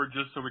record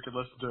just so we could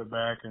listen to it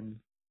back and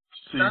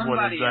see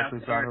what it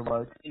exactly sounded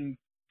like.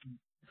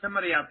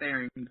 Somebody out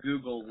there in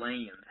Google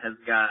Land has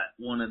got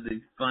one of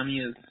the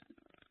funniest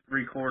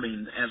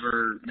recordings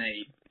ever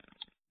made.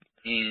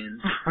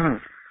 And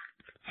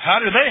how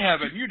do they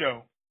have it? You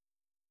know.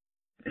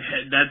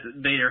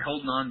 They are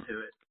holding on to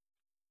it.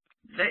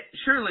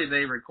 Surely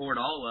they record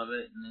all of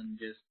it and then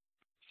just...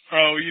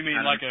 Oh, you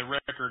mean like a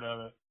record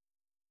of it?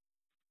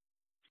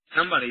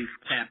 Somebody's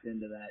tapped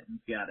into that and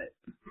got it.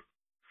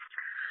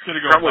 It's gonna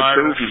go Probably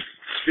viral. Putin.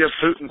 Yeah,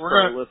 Putin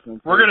started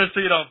listening. We're gonna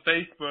see it on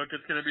Facebook.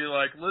 It's gonna be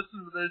like,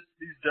 listen to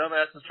these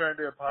dumbasses trying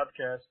to do a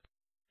podcast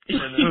in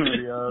this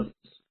video.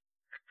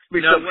 Be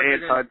No, some what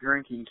they're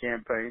anti-drinking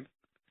campaign.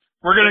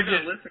 We're gonna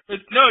They're get gonna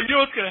listen. no. You know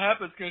what's gonna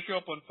happen? It's gonna show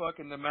up on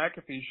fucking the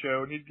McAfee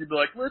show, and he's gonna be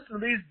like, listen to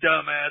these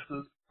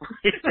dumbasses.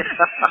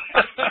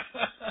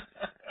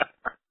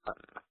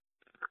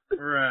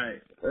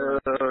 Right.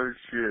 Oh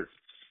shit.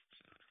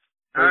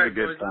 All right, a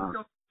good boys, time. let's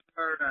go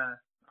for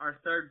our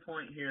third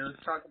point here.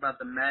 Let's talk about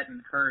the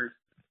Madden curse.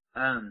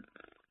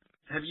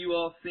 Have you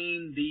all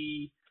seen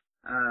the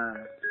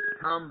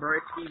Tom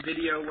Brady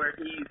video where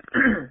he's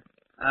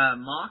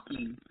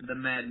mocking the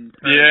Madden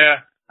curse?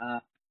 Yeah.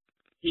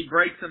 He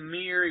breaks a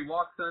mirror. He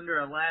walks under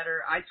a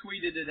ladder. I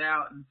tweeted it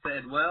out and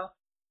said, well,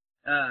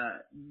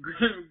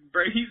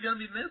 Brady's gonna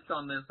be missed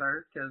on this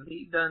earth because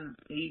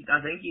I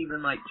think he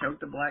even like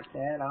choked a black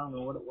cat. I don't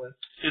know what it was.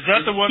 Is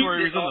that the one where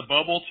he was in the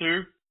bubble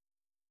too?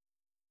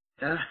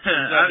 Is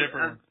that a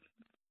different one?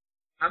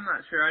 I'm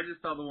not sure. I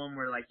just saw the one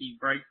where like he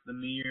breaks the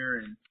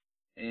mirror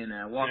and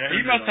walks. Yeah,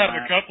 he under must the have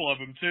ladder. a couple of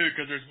them too,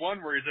 because there's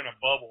one where he's in a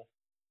bubble,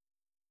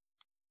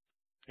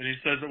 and he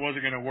says it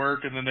wasn't going to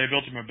work, and then they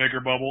built him a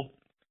bigger bubble.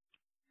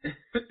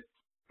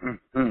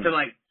 To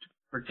like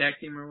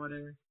protect him or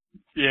whatever.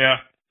 Yeah.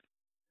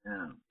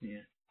 Oh,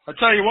 yeah. I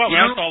tell you what, when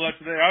You I know- saw that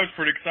today, I was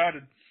pretty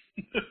excited.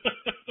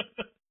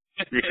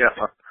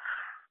 Yeah.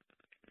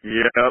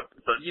 Yep.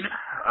 But, You know,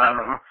 I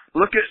don't know.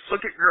 Look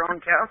at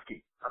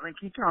Gronkowski. I think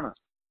he kind of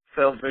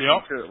fell victim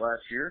Yep. to it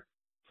last year.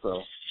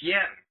 So.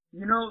 yeah.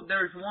 You know,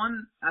 there's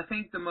one. I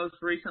think the most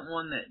recent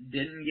one that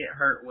didn't get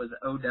hurt was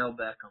Odell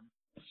Beckham.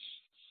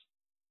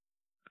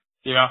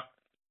 Yeah,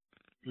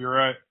 you're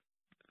right.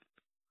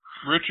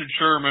 Richard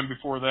Sherman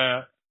before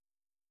that.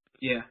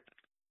 Yeah.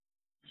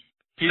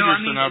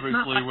 Peterson it's not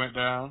obviously like- went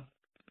down.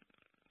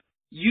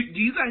 Do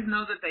you guys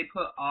know that they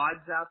put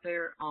odds out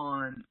there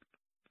on,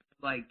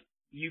 like,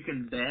 you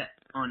can bet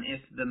on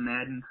if the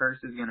Madden curse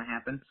is going to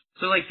happen?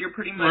 So, like, you're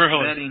pretty much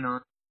Really? betting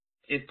on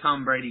if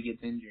Tom Brady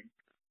gets injured.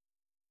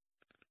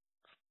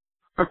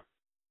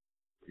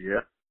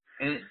 Yeah.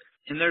 And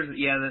there's,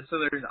 so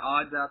there's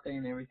odds out there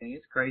and everything.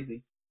 It's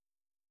crazy.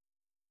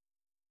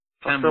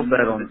 I'll Kind of still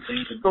bet more on of a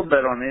thing to- still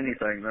bet on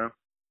anything though.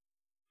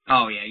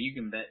 Oh, yeah, you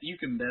can bet. You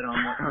can bet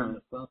on what's on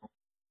the phone.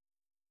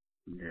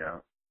 Yeah.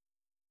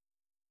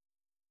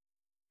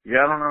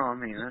 Yeah, I don't know. I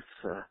mean,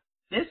 that's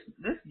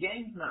This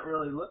game's not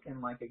really looking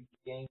like a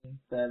game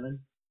 7.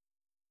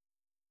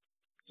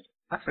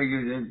 I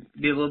figured it'd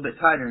be a little bit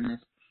tighter in this,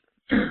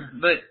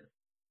 but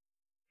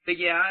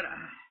yeah,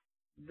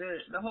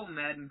 the whole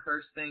Madden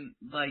curse thing.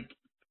 Like,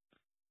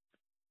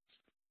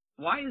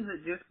 why is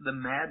it just the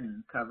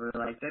Madden cover?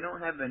 Like, they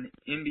don't have an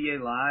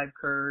NBA Live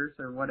curse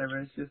or whatever.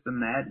 It's just the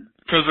Madden.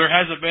 Because there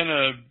hasn't been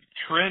a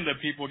trend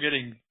of people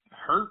getting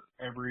hurt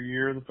every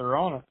year that they're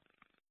on it.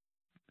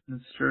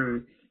 That's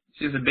true. It's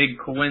just a big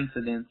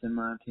coincidence, in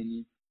my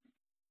opinion.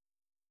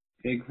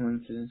 Big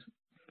coincidence.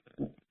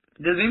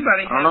 Does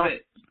anybody I don't have know.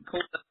 it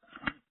pulled up?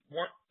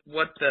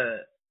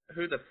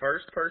 Who the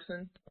first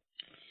person?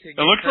 It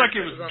looks like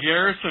it was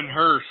Garrison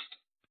Hurst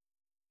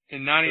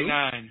in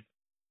 '99.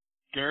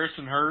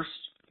 Garrison Hurst,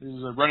 he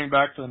was a running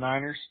back for the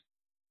Niners.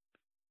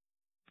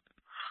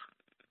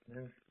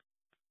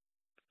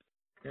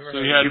 So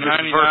you had he was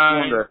the first 99,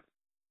 one to.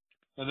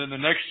 and then the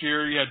next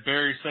year you had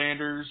Barry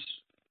Sanders.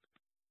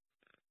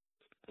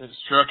 It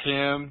struck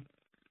him.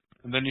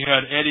 And then you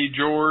had Eddie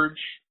George,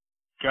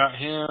 got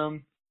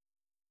him.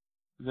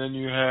 Then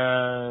you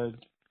had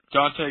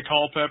Dante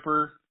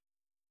Culpepper.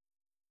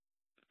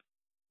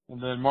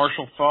 And then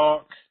Marshall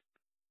Faulk,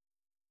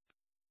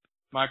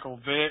 Michael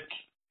Vick,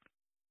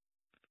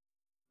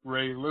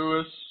 Ray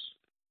Lewis,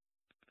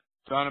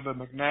 Donovan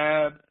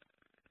McNabb,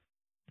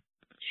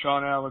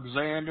 Sean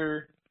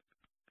Alexander,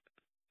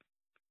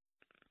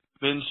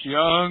 Vince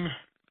Young,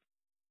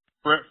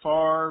 Brett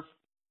Favre,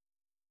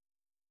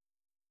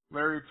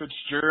 Larry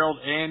Fitzgerald,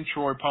 and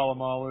Troy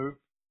Polamalu,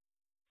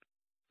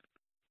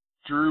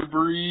 Drew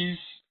Brees,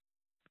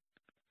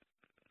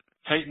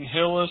 Peyton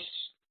Hillis,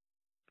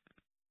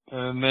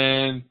 and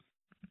then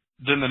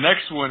the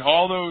next one,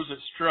 all those that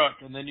struck,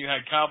 and then you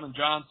had Calvin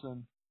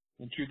Johnson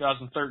in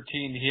 2013.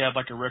 He had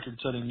like a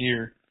record-setting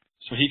year,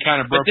 so he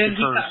kind of broke the curse.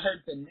 But then he got hurt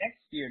the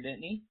next year,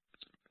 didn't he?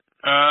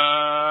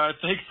 I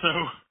think so.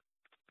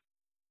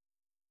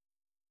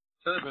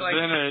 So it's But like,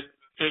 then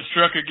it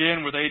struck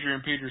again with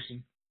Adrian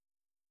Peterson.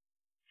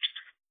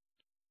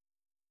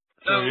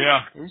 So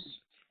yeah, it was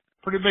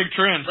a pretty big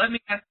trend. Let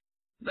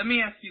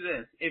me ask you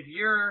this: if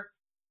you're,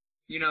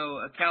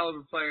 a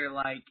caliber player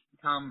like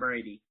Tom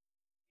Brady,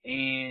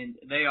 and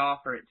they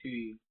offer it to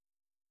you,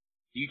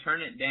 do you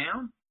turn it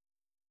down?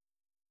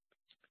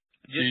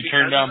 Do you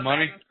turn down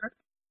money?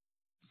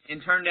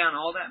 And turn down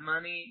all that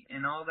money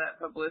and all that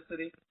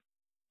publicity?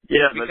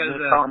 Yeah, but Because,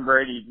 does Tom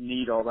Brady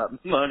need all that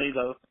money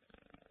though?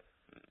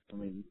 I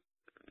mean,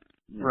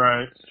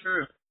 Right. It's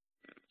true.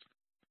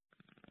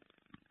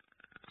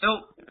 So,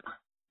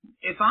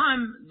 if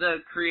I'm the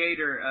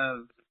creator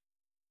of,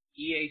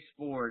 EA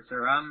Sports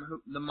or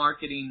I'm the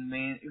marketing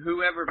man,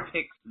 whoever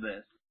picks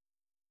this,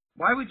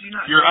 why would you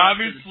not? You're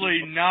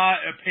obviously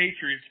not a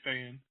Patriots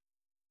fan.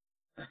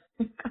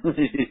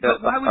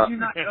 But why would you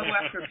not go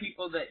after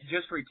people that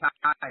just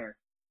retire?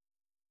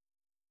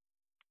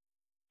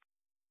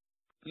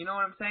 You know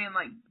what I'm saying?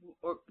 Like,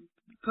 or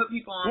put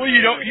people on. Well,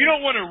 you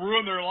don't want to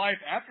ruin their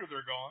life after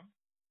they're gone.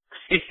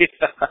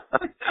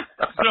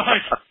 So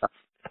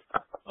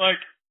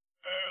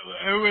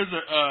who is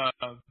it?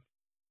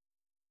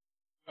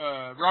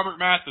 Robert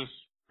Mathis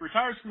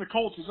retires from the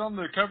Colts. He's on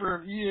the cover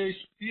of EA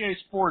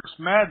Sports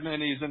Madden,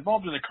 and he's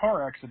involved in a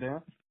car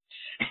accident.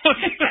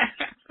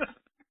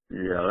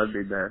 Yeah, that'd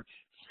be bad.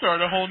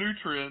 Start a whole new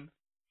trend.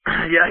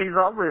 Yeah, he's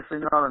obviously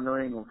not a New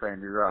England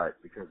fan. You're right,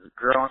 because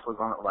Gronk was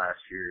on it last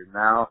year.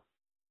 Now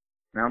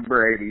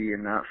Brady,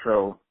 and now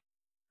so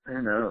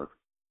who knows?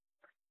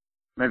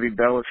 Maybe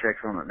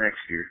Belichick's on it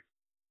next year.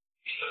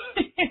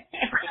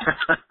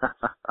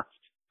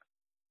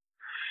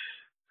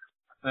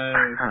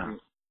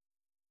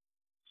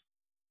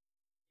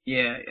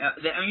 Yeah,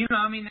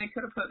 they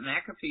could have put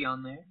McAfee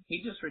on there.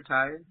 He just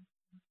retired.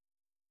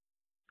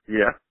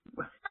 Yeah.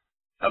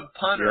 A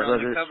punter on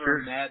the cover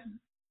of Madden.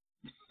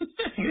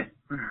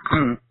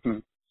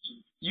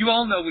 You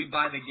all know we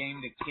buy the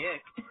game to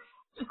kick.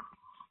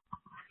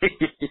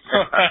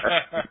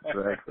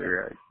 Exactly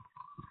right.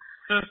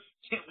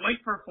 Can't wait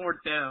for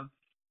fourth down.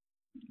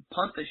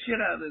 Punt the shit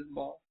out of this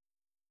ball.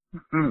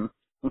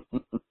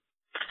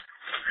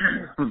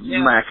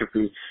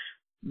 McAfee.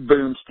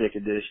 Boomstick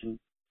edition.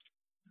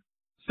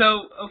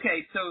 So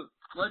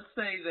let's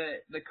say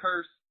that the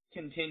curse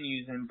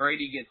continues and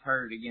Brady gets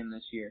hurt again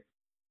this year.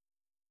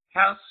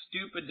 How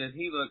stupid does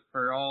he look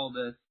for all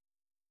this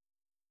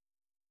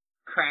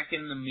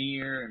cracking the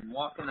mirror and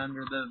walking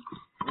under the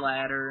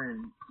ladder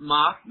and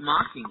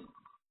mocking it?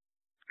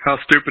 How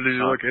stupid does he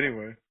look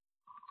anyway?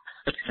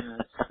 Yeah,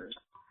 that's true.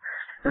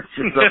 It's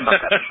just something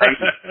about that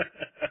face.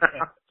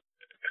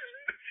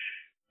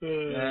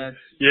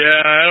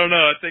 Yeah, I don't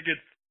know.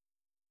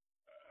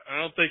 I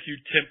don't think you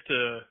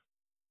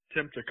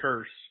tempt a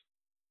curse.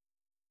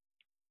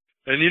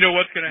 And you know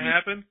what's going to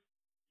happen?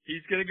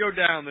 He's going to go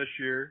down this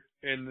year,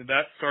 and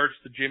that starts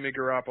the Jimmy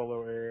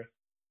Garoppolo era.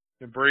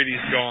 And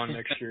Brady's gone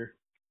next year.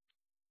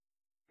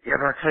 Yeah,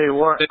 but I tell you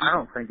what, I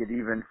don't think it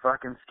even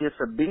fucking skips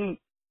a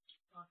beat.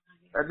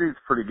 That dude's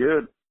pretty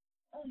good.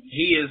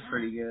 He is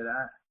pretty good.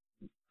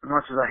 As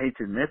much as I hate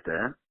to admit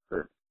that,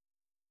 but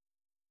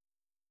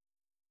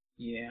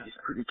yeah, he's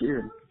pretty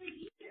good.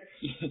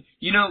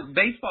 You know,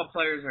 baseball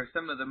players are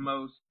some of the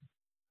most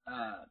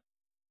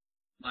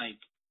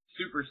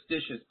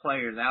superstitious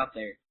players out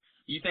there.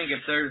 You think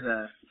if there's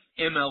a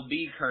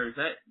MLB curse,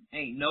 that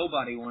ain't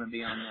nobody want to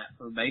be on that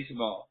for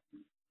baseball.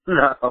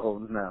 No,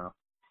 absolutely not.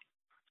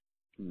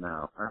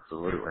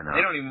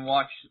 They don't even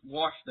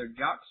wash their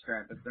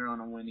jockstrap if they're on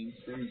a winning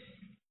streak.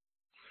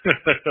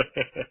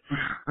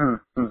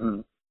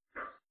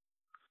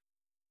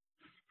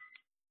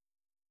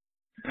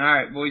 All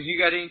right, boys, you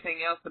got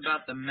anything else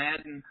about the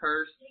Madden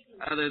curse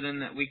other than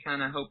that we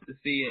kind of hope to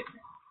see it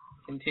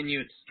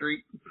continue its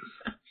streak?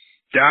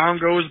 Down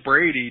goes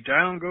Brady.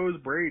 Down goes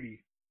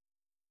Brady.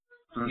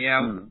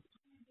 Yeah.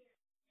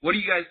 What do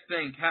you guys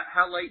think?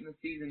 How late in the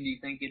season do you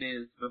think it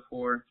is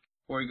before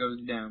he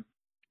goes down?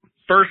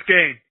 First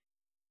game.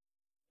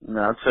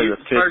 No, I'd say the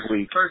fifth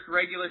week. First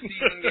regular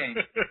season game.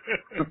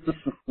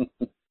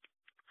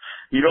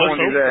 You don't want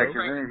to do that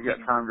because then he's got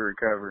time to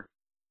recover.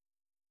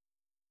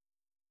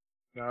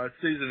 No, it's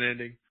season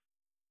ending.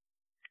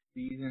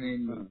 Season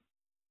ending.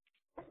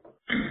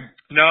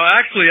 No,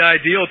 actually,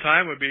 ideal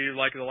time would be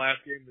like the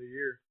last game of the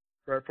year,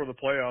 right for the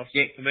playoffs,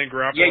 and then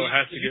Garoppolo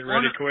has to get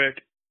ready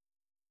quick.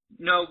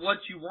 No, what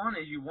you want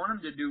is you want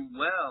him to do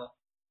well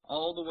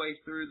all the way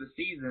through the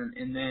season,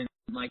 and then,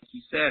 like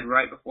you said,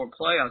 right before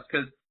playoffs.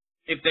 Because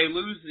if they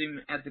lose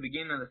him at the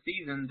beginning of the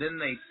season, then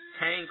they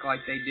tank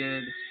like they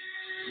did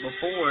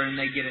before, and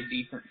they get a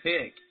decent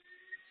pick.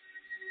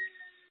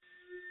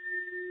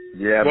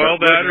 Yeah, well,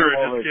 that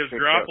or it just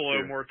gives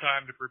Garoppolo more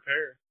time to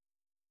prepare.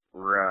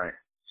 Right.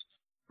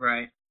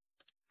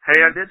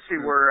 Hey, I did see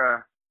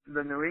where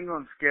the New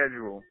England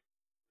schedule,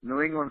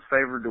 New England's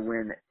favored to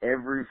win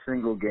every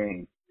single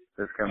game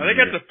this coming year. I think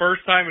that's the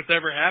first time it's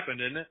ever happened,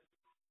 isn't it?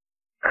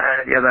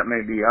 Yeah, that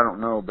may be. I don't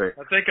know, but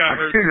I think I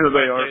heard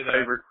they are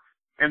favored.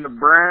 And the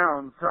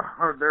Browns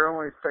they're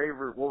only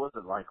favored. What was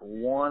it, like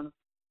 1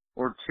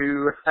 or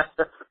 2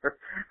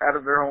 out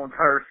of their whole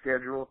entire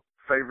schedule?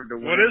 Favored to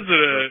win. What is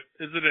it?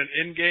 Is it an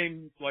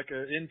in-game, like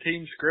an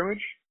in-team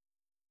scrimmage?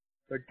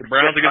 Like the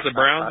Browns against the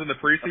Browns in the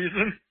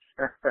preseason?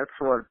 That's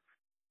what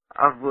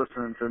I was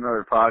listening to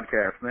another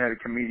podcast, and they had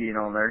a comedian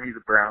on there. He's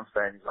a Browns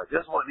fan. He's like,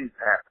 "This is what needs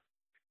to happen."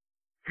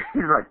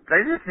 He's like,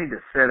 "They just need to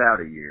sit out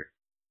a year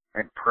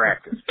and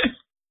practice."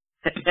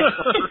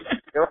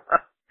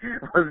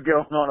 What's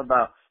going on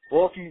about?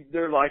 Well, if you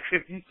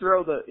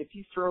throw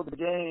the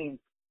game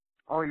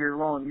all year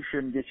long, you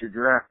shouldn't get your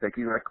draft pick.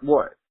 He's like,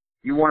 "What?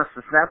 You want us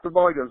to snap the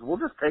ball?" He goes, "We'll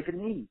just take a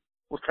knee.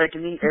 We'll take a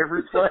knee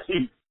every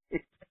play."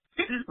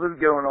 What's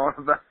going on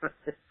about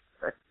it?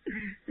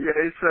 Yeah,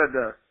 he said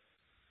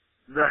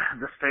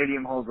the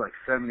stadium holds like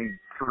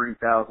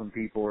 73,000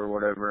 people or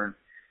whatever, and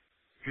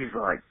he's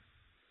like,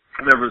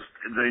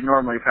 they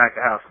normally pack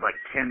a house of like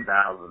 10,000,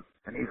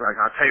 and he's like,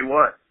 I'll tell you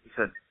what, he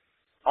said,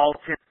 all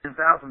 10,000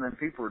 then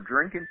people are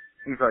drinking.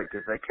 He's like,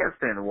 'cause they can't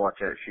stand to watch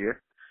that shit.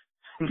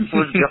 He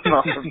was going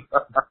on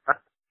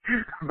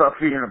about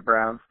being a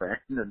Browns fan,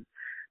 and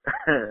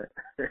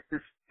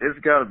it's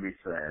got to be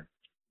sad.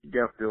 You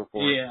got to feel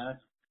for it. Yeah.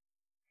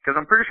 Because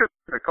I'm pretty sure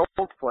the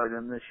Colts play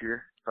them this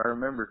year, if I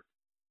remember.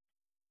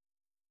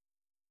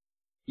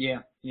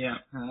 Yeah.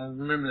 I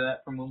remember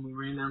that from when we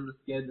ran down the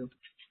schedule.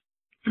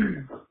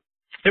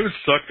 It would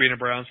suck being a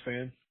Browns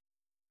fan.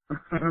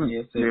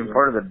 Yes, it Being would.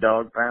 part of the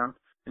dog pound.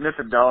 Isn't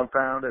this a dog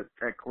pound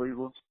at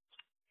Cleveland?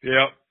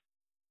 Yep.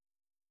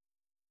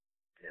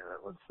 Yeah,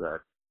 that would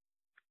suck.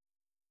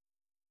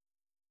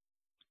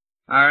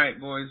 All right,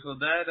 boys. Well,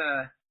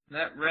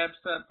 that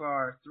wraps up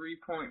our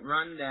 3-point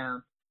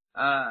rundown.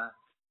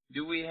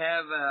 Do we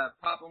have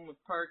Poppin' with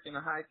Perk and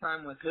a High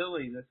Time with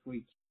Hilly this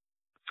week?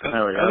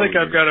 Hell yeah, I think we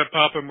I've do. got to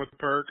pop him with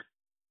Perk.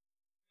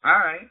 All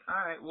right.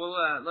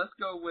 Well, let's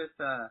go with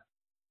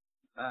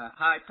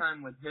High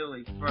Time with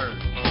Hilly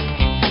first.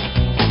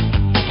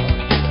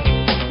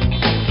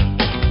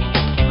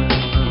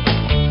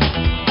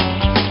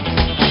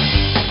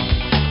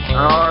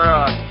 All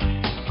right.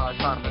 High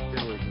time with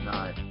Philly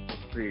tonight.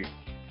 Let's see.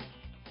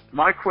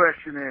 My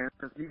question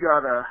is, you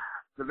got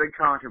the big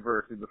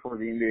controversy before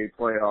the NBA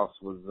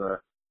playoffs was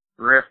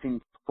resting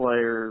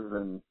players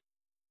and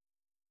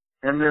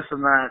this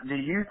and that. Do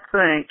you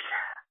think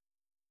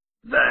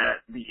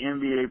that the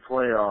NBA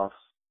playoffs,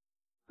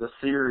 the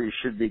series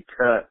should be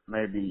cut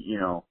maybe,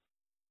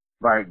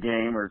 by a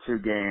game or 2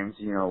 games,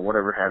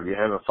 whatever have you.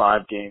 Have a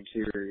 5-game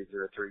series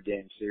or a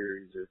 3-game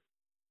series or,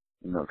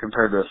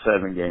 compared to a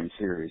 7-game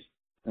series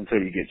until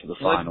you get to the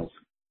finals.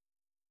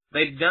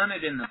 They've done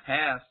it in the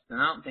past,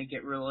 and I don't think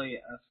it really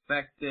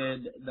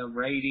affected the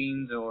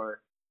ratings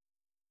or.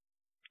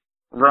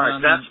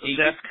 Right,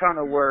 that's kind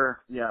of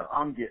where,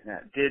 I'm getting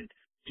at.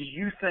 Do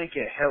you think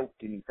it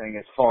helped anything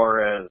as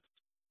far as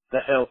the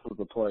health of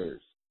the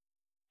players?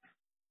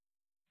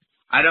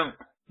 I don't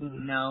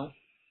know.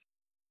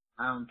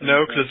 I don't think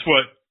No, so. because it's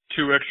what,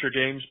 2 extra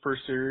games per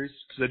series?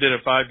 Because they did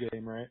a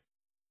 5-game, right?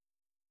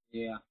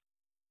 Yeah.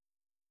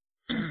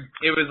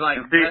 It was like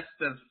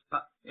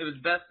it was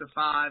best of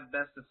 5,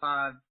 best of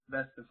 5,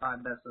 best of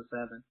 5, best of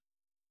 7.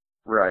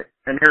 Right.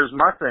 And here's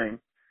my thing.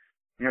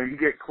 You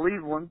get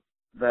Cleveland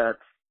that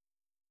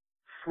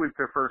sweep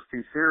their first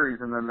 2 series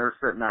and then they're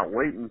sitting out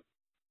waiting.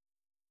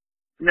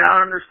 Now,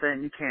 I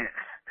understand you can't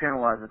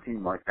penalize a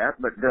team like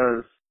that, but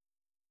does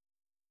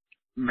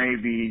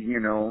maybe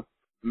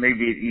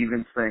it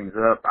evens things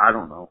up. I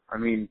don't know. I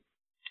mean,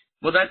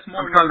 well, that's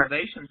more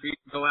motivation for you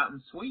to go out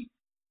and sweep.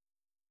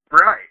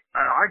 Right.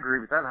 I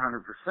agree with that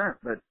 100%,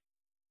 but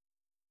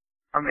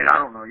I mean, I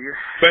don't know.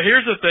 But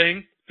here's the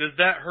thing. Does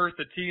that hurt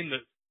the team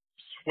that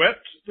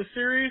swept the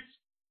series,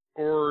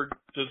 or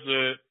does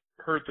it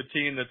hurt the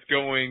team that's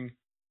going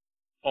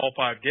all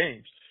 5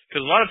 games?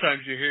 Because a lot of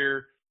times you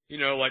hear,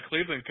 like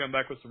Cleveland come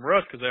back with some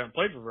rust because they haven't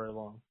played for very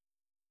long.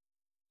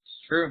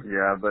 It's true.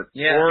 Yeah, but...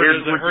 Yeah. Or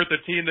does it hurt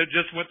the team that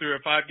just went through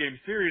a 5-game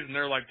series and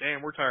they're like,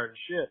 damn, we're tired of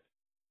shit?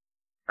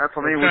 That's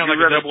what I mean. It's kind of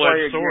like a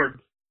double-edged sword.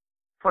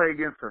 Play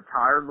against a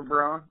tired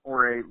LeBron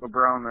or a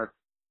LeBron that's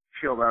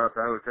chilled out at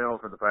the hotel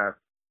for the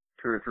past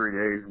 2 or 3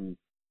 days and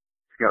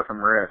he's got some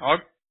rest?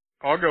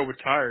 I'll go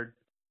with tired.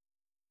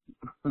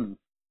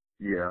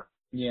 Yeah.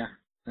 Yeah.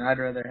 I'd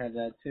rather have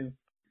that too.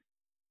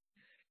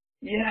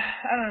 Yeah,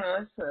 I don't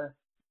know.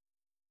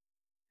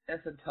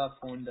 That's a tough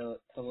one to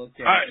look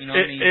at. What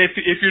I mean?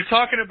 If you're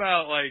talking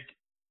about like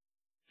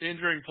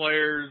injuring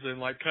players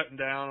and like cutting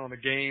down on the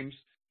games,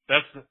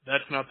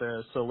 that's not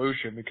the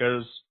solution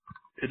because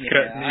it's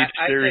cutting each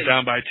series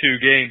down by 2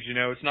 games.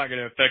 It's not going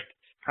to affect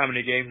how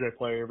many games they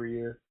play every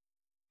year.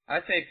 I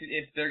say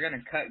if they're going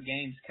to cut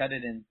games, cut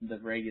it in the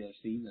regular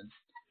season.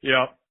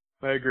 Yeah,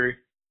 I agree.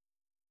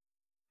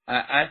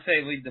 I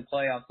say leave the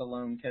playoffs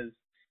alone because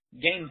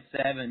Game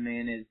 7,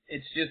 man,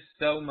 it's just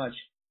so much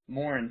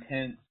more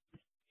intense.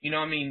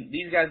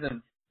 These guys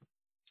have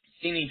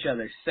seen each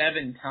other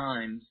 7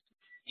 times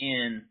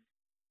in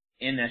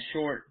a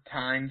short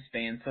time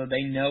span, so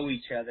they know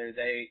each other.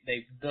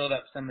 They've built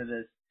up some of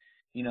this,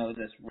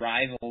 this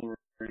rivalry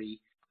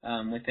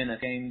within a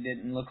game.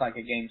 Didn't look like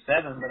a Game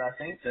 7, but I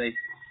think they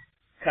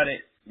cut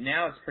it.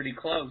 Now it's pretty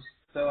close.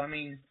 So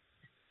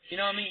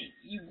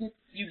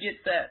you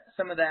get that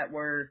some of that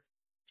where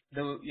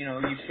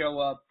you show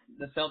up.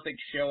 The Celtics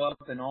show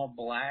up in all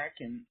black,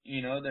 and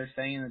they're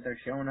saying that they're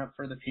showing up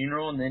for the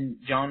funeral, and then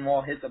John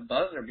Wall hits a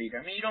buzzer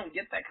beater. You don't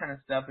get that kind of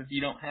stuff if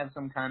you don't have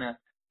some kind of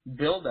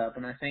build up.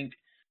 And I think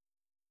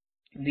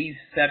these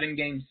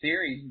 7-game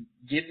series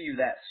give you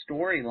that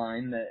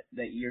storyline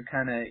that you're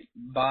kind of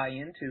buy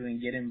into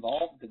and get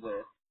involved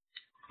with.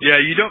 Yeah,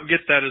 you don't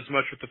get that as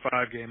much with the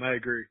 5-game. I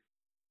agree.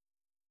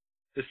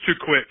 It's too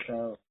quick.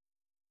 So,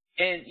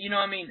 and,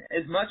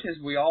 as much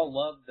as we all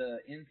love the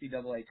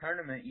NCAA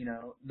tournament,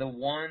 the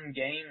 1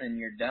 game and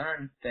you're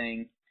done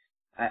thing,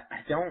 I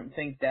don't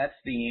think that's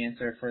the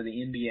answer for the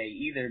NBA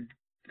either,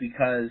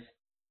 because,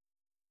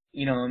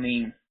 you know, I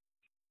mean,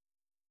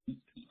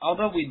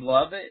 although we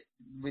love it,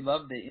 we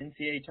love the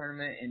NCAA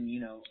tournament, and, you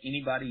know,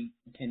 anybody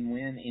can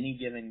win any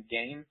given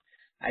game,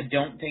 I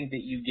don't think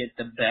that you get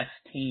the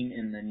best team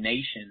in the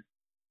nation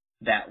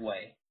that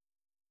way.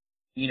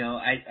 You know,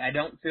 I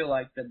don't feel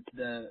like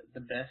the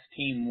best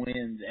team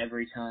wins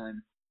every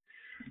time.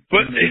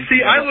 But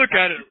see, I look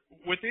at it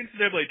with the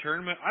NCAA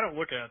tournament. I don't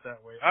look at it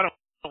that way. I don't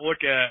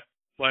look at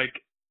like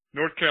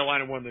North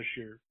Carolina won this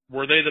year.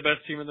 Were they the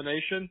best team in the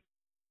nation?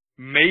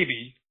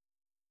 Maybe,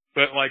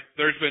 but like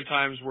there's been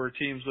times where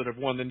teams that have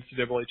won the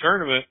NCAA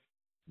tournament,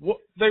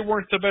 they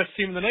weren't the best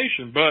team in the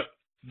nation, but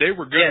they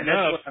were good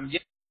enough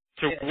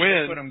to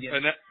win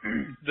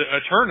a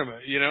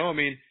tournament. You know, I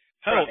mean,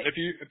 hell, if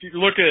you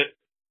look at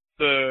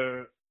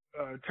the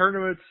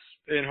tournaments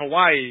in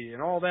Hawaii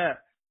and all that,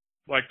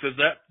 like does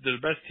the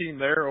best team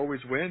there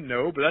always win?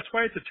 No, but that's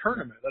why it's a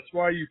tournament. That's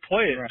why you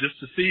play it, just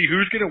to see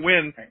who's going to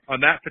win on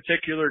that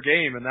particular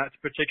game in that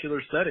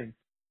particular setting.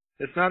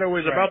 It's not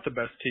always about the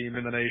best team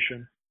in the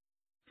nation.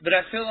 But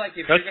I feel like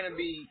if you're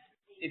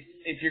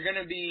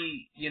going to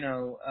be, you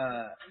know,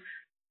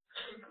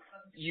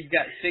 you've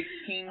got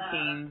 16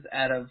 teams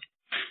out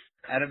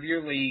of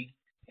your league,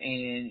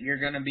 and you're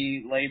going to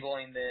be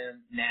labeling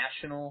them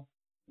national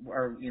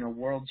or, you know,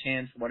 world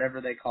champs, whatever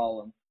they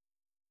call them.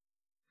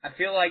 I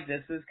feel like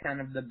this is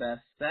kind of the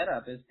best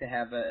setup, is to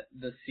have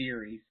the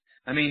series.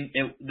 I mean,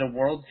 the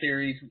World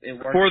Series, it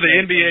works for the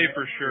NBA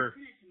for sure.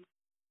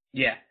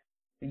 Yeah,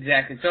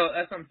 exactly. So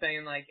that's what I'm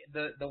saying. Like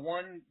the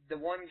one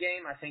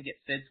game, I think it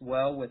fits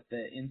well with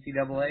the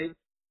NCAA,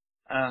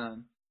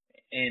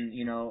 and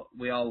you know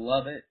we all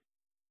love it.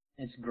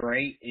 It's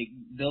great. It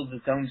builds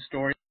its own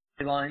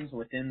storylines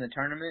within the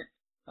tournament.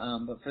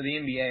 But for the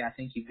NBA, I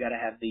think you've got to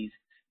have these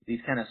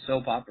kind of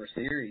soap opera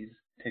series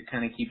to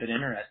kind of keep it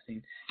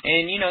interesting.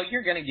 And, you know,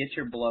 you're going to get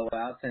your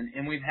blowouts,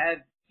 and we've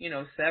had, you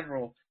know,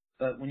 several,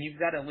 but when you've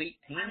got elite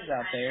teams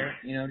out there,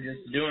 you know,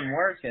 just doing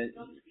work,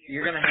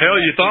 you're going to have... Hell,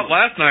 you thought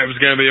last night was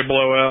going to be a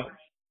blowout.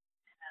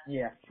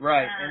 Yeah,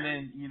 right. And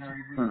then, you know,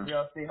 we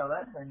all see how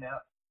that turned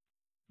out.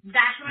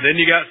 Then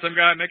you got some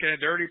guy making a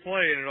dirty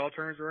play, and it all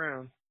turns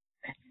around.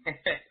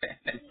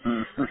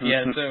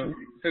 Yeah, so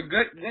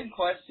good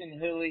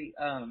question, Hilly.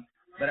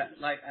 But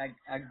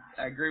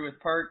I agree with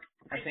Perk.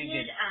 I think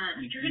you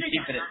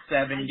keep it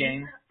at 7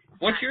 games.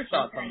 What's your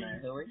thoughts on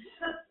that, Hilly?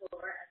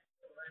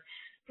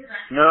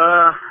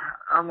 No,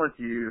 I'm with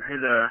you.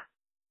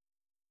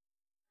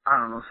 I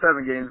don't know,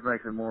 7 games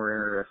makes it more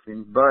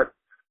interesting, but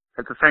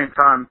at the same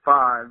time,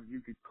 5,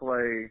 you could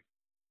play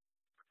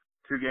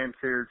 2 games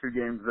here, 2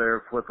 games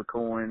there, flip a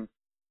coin.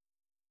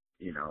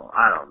 You know,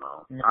 I don't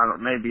know.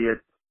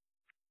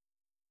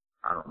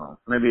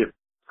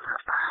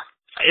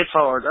 It's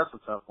hard. That's a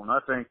tough one. I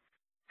think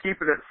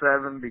keep it at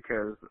 7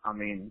 because, I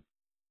mean,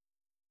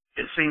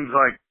 it seems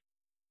like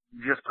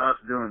just us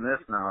doing this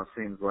now, it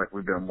seems like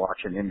we've been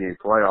watching NBA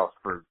playoffs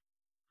for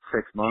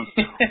 6 months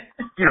now.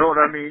 You know what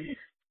I mean?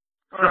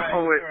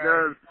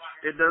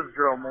 It does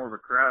draw more of a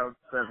crowd,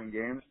 7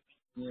 games.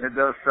 Yeah. It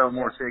does sell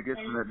more tickets,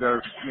 and it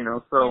does, you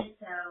know, so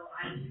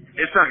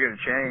it's not going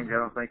to change, I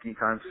don't think,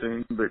 anytime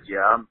soon. But,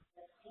 yeah,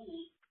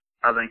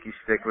 I think you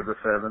stick with the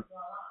 7.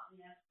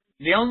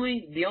 The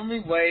only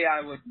way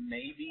I would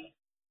maybe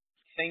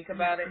think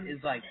about it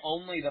is, like,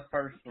 only the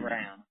first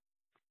round.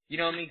 You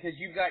know what I mean? Because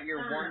you've got your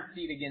 1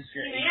 seed against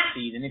your 8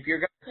 seed, and if you're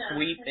going to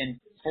sweep in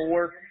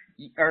 4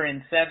 or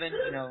in 7,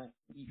 you know,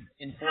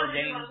 in 4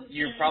 games,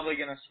 you're probably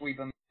going to sweep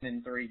them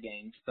in 3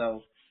 games.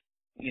 So,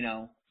 you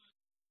know,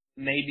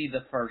 maybe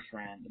the first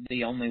round.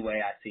 The only way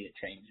I see it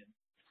changing.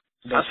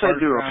 I say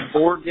do a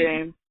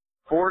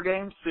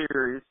 4-game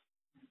series.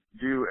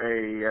 Do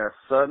a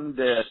sudden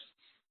death.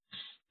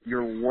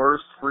 Your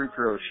worst free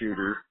throw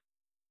shooter.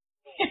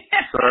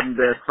 Sudden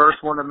death.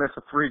 First one to miss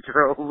a free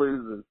throw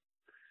loses.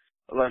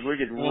 Like, we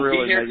could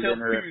really make it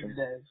interesting.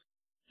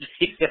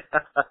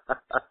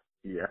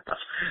 Yeah.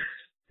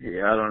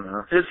 Yeah, I don't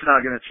know. It's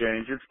not going to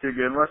change. It's too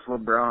good. Unless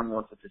LeBron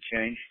wants it to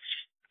change.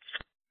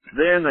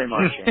 Then they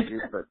might change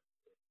it, but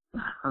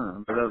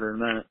other than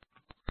that.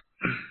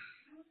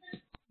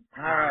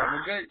 All right.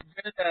 Well,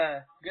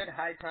 good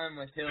high time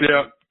with Hill.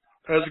 Yeah,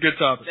 that was a good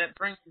topic.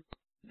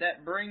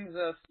 That brings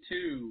us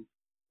to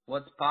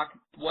what's poppin'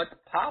 with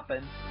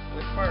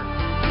Perk.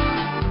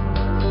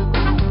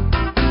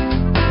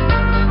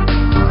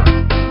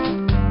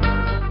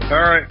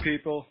 All right,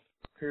 people.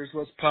 Here's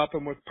what's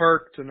poppin' with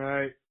Perk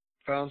tonight.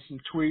 Found some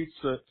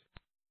tweets that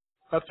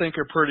I think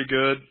are pretty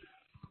good.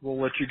 We'll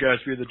let you guys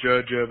be the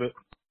judge of it.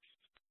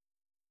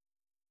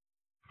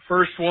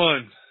 First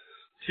one.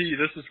 T,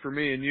 this is for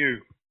me and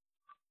you.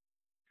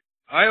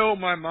 I owe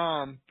my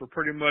mom for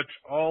pretty much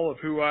all of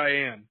who I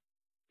am.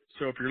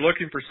 So if you're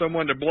looking for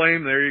someone to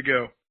blame, there you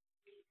go.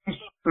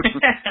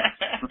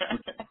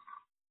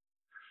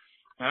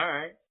 All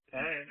right.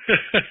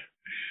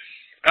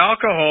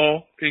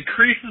 Alcohol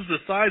increases the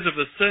size of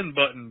the send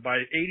button by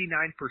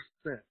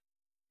 89%.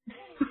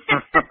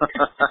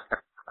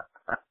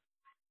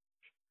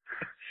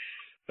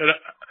 And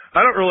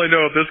I don't really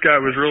know if this guy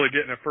was really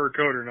getting a fur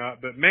coat or not,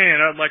 but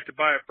man, I'd like to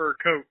buy a fur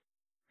coat.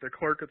 The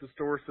clerk at the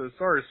store says,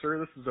 "Sorry, sir,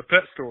 this is a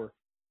pet store."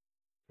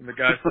 And the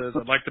guy says,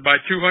 "I'd like to buy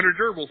 200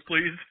 gerbils,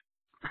 please."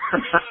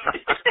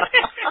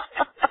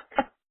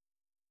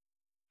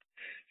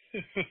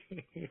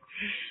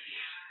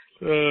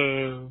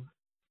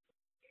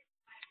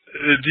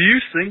 Do you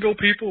single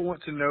people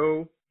want to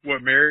know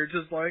what marriage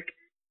is like?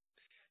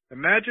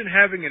 Imagine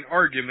having an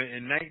argument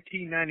in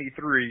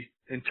 1993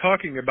 and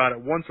talking about it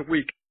once a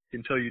week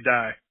until you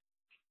die.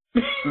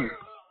 This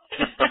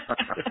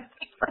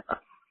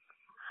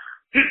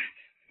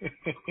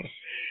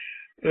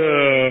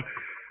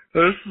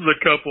is a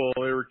couple.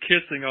 They were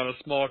kissing on a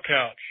small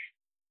couch.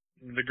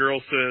 And the girl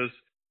says,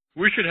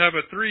 "We should have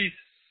a threes."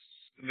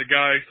 And the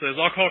guy says,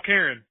 "I'll call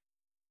Karen."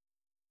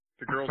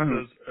 The girl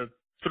says, "A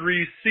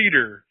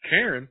three-seater."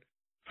 "Karen?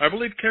 I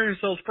believe Karen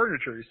sells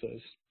furniture," he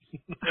says.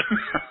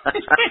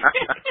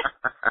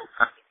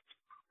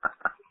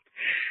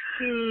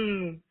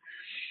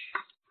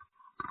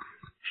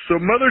 So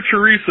Mother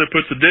Teresa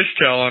puts a dish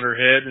towel on her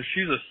head, and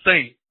she's a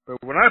saint.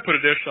 But when I put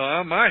a dish towel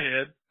on my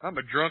head, I'm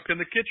a drunk in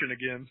the kitchen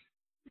again.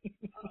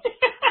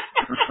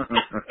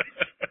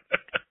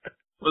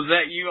 Was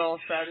that you all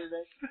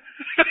Saturday?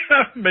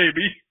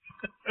 Maybe.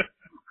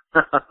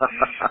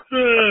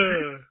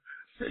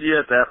 You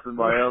have to ask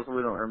somebody else.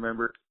 We don't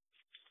remember.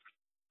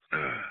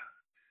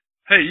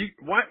 Hey,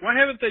 why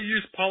haven't they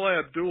used Paula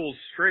Abdul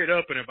straight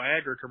up in a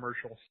Viagra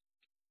commercial?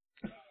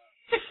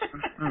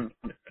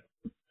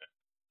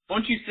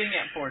 Won't you sing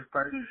that for us,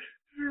 Bert?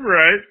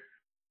 Right.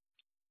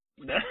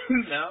 No.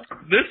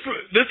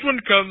 This one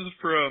comes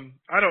from,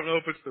 I don't know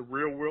if it's the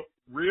real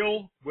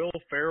Will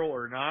Ferrell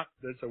or not.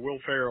 That's a Will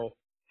Ferrell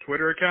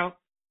Twitter account.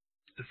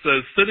 It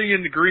says, "Sitting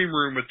in the green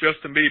room with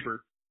Justin Bieber,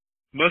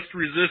 must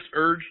resist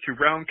urge to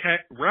round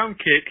kick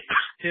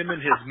him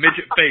in his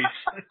midget face."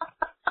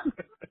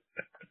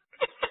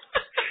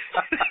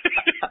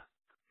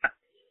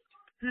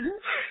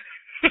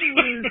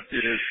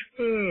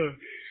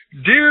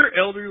 "Dear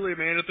elderly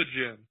man at the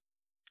gym,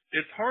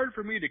 it's hard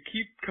for me to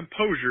keep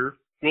composure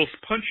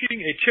whilst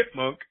punching a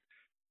chipmunk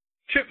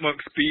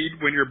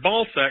speed when your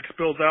ball sack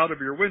spills out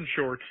of your wind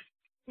shorts."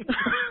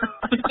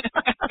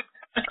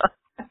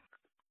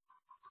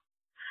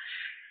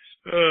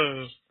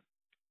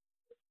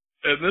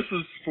 And this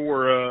is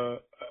for,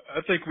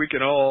 I think we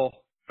can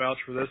all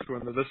vouch for this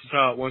one, that this is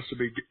how it wants to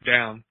be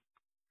down.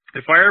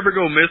 "If I ever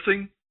go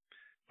missing,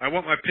 I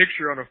want my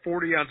picture on a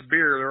 40-ounce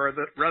beer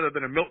rather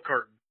than a milk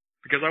carton,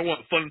 because I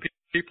want fun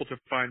people to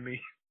find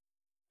me."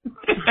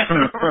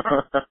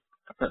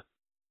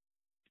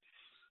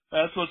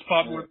 That's what's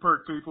popping with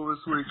Perk people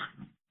this week.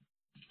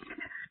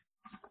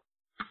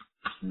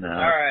 No. All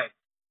right.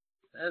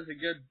 That was a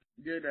good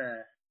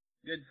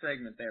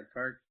segment there,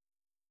 Perk.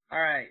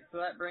 All right, so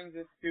that brings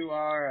us to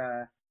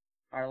our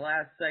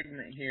last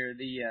segment here,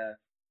 the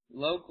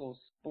local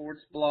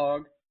sports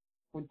blog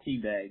with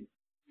Teabag.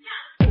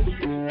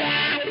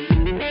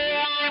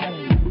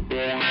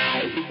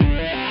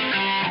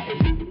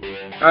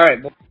 All right,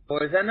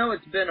 boys, I know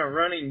it's been a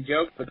running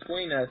joke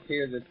between us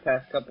here this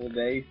past couple of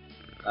days,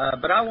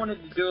 but I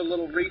wanted to do a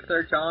little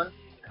research on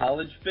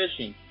college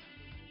fishing.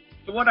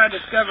 So what I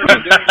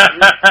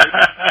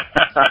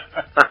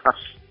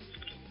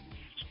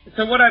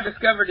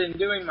discovered in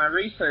doing my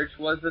research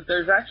was that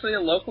there's actually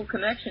a local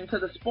connection to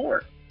the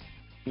sport.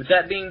 With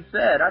that being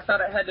said, I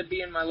thought it had to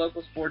be in my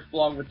local sports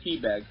blog with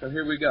Teabag, so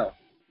here we go.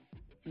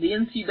 The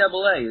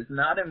NCAA is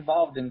not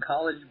involved in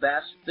college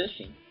bass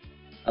fishing,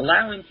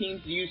 allowing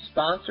teams to use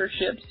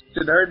sponsorships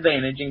to their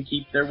advantage and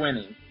keep their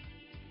winnings.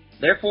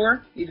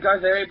 Therefore, these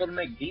guys are able to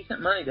make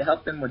decent money to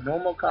help them with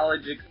normal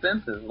college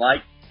expenses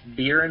like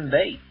beer and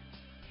bait.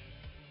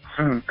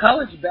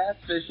 College bass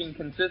fishing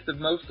consists of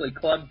mostly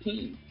club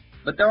teams,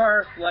 but there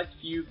are a select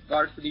few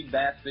varsity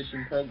bass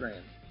fishing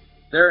programs.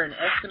 There are an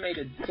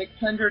estimated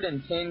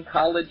 610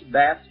 college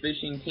bass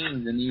fishing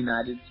teams in the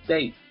United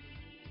States.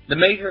 The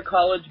major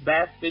college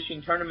bass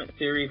fishing tournament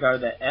series are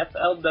the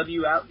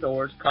FLW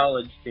Outdoors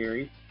College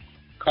Series,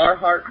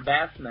 Carhartt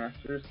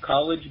Bassmasters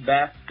College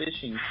Bass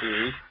Fishing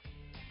Series,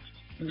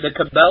 the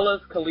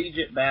Cabela's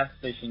Collegiate Bass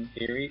Fishing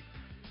Series,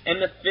 and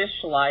the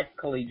Fish Life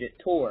Collegiate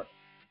Tour.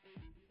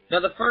 Now,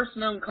 the first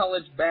known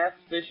college bass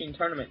fishing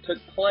tournament took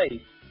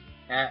place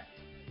at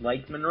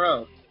Lake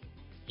Monroe,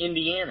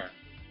 Indiana,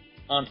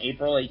 on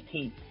April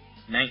 18,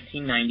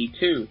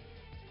 1992,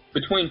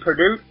 between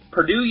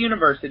Purdue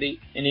University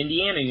and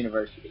Indiana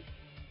University.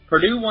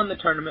 Purdue won the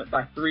tournament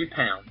by 3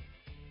 pounds.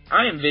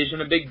 I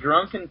envision a big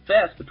drunken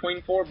fest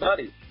between 4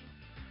 buddies.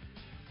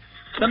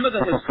 Some of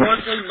the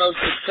historically most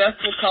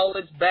successful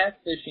college bass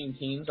fishing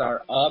teams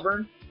are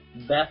Auburn,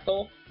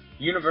 Bethel,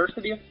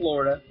 University of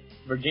Florida,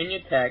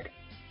 Virginia Tech,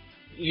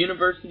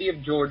 University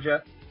of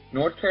Georgia,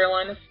 North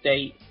Carolina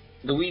State,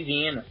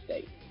 Louisiana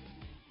State.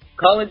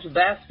 College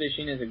bass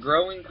fishing is a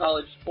growing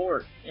college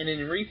sport, and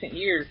in recent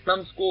years,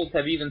 some schools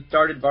have even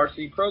started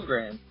varsity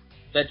programs,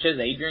 such as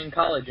Adrian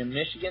College in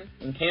Michigan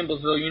and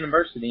Campbellsville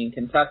University in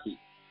Kentucky.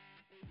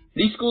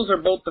 These schools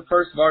are both the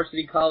first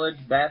varsity college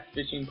bass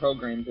fishing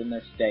programs in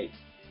their state.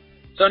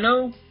 So I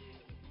know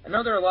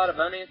there are a lot of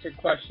unanswered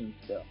questions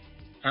still.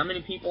 How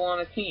many people on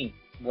a team?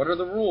 What are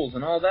the rules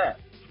and all that?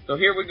 So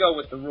here we go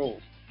with the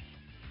rules.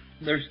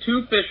 There's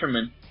 2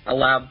 fishermen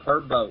allowed per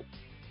boat.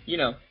 You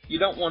know, you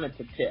don't want it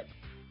to tip.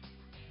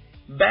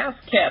 Bass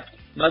kept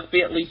must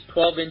be at least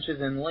 12 inches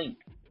in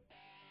length.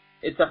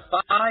 It's a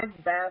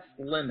 5 bass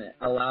limit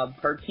allowed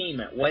per team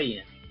at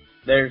weigh-in.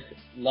 There's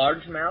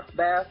largemouth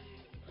bass,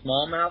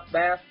 smallmouth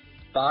bass,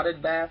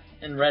 spotted bass,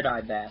 and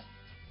red-eye bass.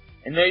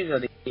 And these are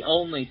the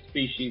only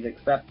species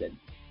accepted.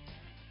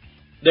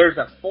 There's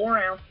a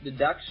 4-ounce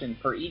deduction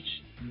for each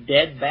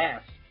dead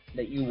bass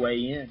that you weigh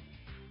in.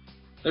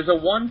 There's a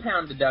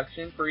 1-pound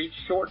deduction for each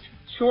short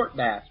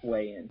bass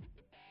weigh-in.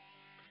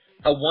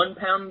 A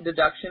 1-pound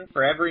deduction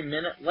for every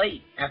minute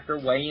late after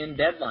weigh-in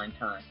deadline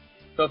time.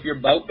 So if your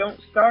boat don't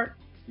start,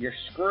 you're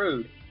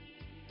screwed.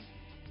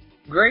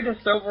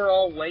 Greatest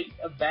overall weight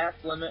of bass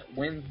limit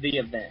wins the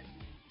event.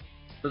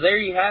 So there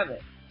you have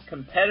it.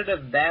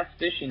 Competitive bass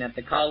fishing at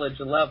the college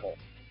level.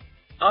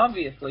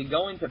 Obviously,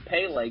 going to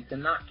pay lakes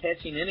and not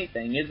catching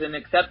anything isn't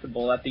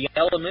acceptable at the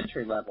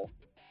elementary level.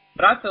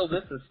 But I feel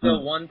this is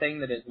still one thing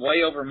that is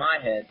way over my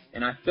head,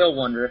 and I still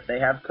wonder if they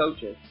have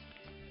coaches.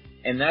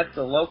 And that's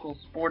the local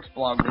sports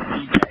blog with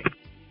DJ.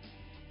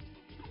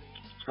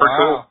 Pretty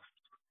cool.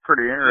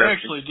 Pretty You interesting.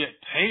 actually get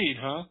paid,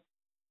 huh?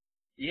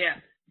 Yeah.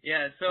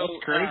 So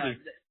That's crazy.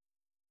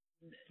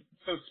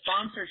 So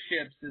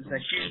sponsorships is a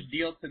huge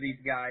deal to these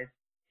guys,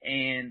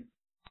 and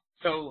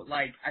so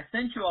like I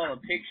sent you all a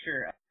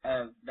picture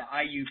of the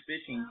IU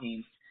fishing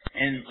team,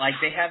 and like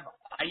they have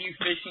IU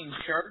fishing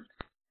shirts,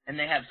 and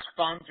they have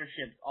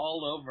sponsorships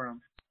all over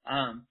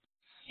them,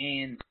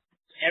 and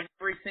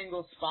every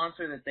single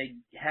sponsor that they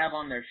have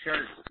on their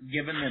shirts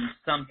giving them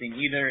something,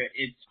 either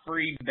it's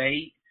free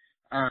bait,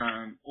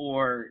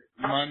 or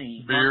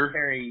money, beer,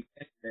 monetary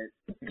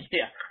benefits.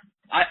 Yeah.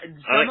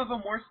 Some of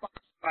them were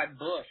sponsored by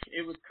Bush.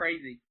 It was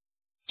crazy.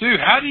 dude.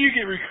 How do you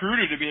get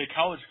recruited to be a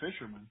college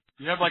fisherman?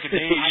 You have like an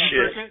AAU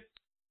circuit?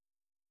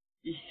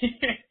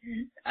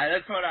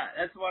 That's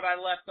what I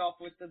left off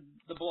with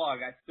the blog.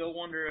 I still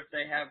wonder if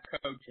they have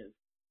coaches.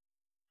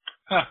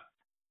 Huh.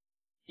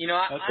 You know,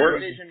 I That's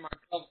envision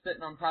myself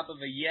sitting on top of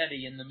a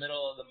Yeti in the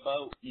middle of the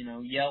boat, you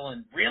know,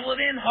 yelling, "Reel it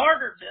in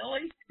harder,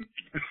 Billy!"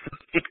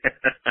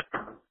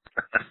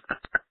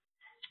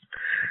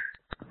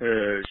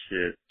 Oh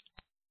shit.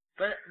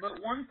 But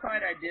one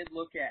site I did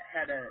look at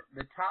had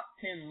the top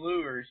 10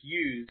 lures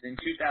used in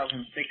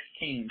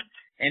 2016,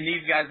 and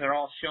these guys are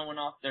all showing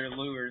off their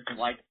lures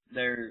like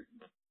their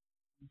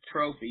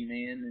trophy,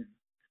 man. And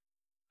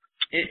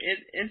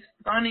it's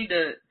funny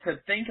to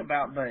think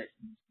about, but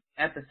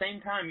at the same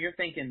time, you're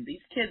thinking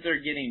these kids are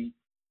getting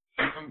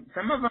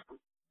some of them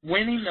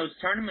winning those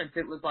tournaments.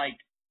 It was like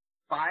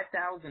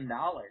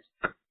 $5,000.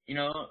 You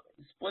know,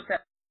 split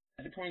that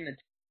between the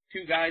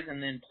 2 guys,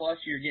 and then plus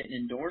you're getting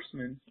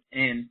endorsements.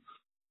 And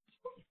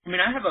I mean,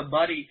 I have a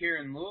buddy here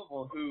in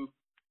Louisville who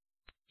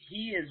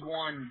he has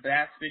won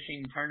bass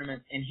fishing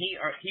tournaments, and he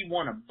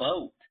won a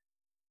boat.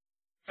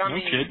 So, No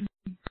kidding.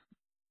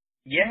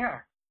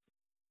 Yeah.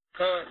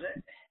 So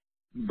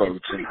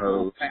Boats and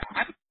hoes. Cool.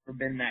 I've never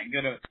been that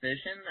good at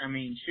fishing. I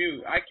mean,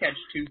 shoot, I catch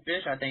 2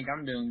 fish. I think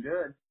I'm doing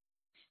good.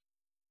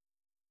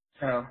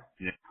 So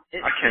yeah.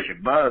 I catch a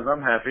buzz.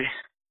 I'm happy.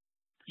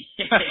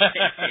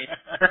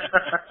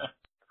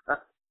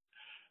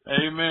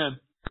 Amen.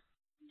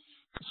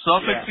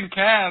 Celtics and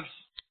Cavs.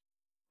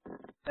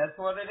 That's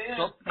what it is.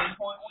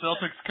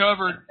 Celtics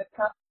covered.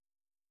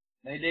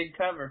 They did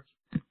cover.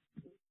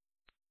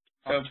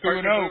 So if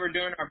 2-0. we were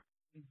doing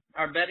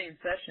our betting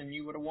session,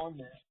 you would have won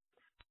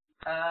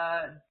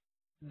that.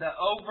 The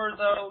over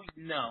though,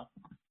 no.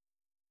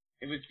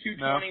 It was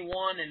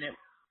 221 and it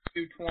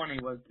 220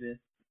 was this.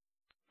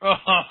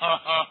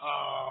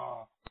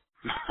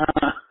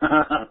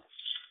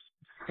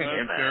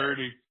 That's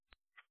dirty.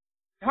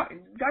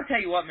 Gotta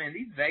tell you what, man,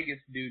 these Vegas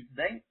dudes,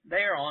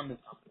 they are on to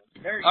something.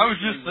 I was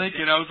just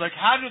thinking, I was like,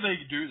 how do they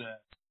do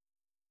that?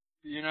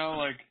 You know,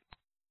 like,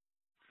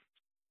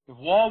 if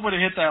Wall would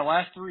have hit that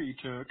last 3 he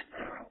took.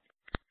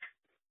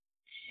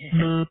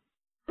 Yeah.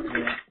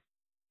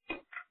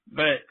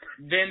 But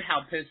then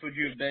how pissed would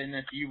you have been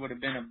if you would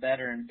have been a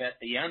bettor and bet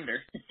the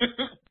under?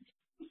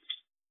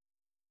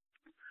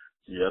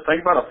 Yeah,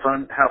 think about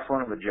how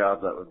fun of a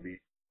job that would be.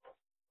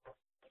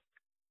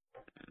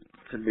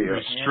 To be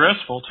It's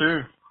stressful,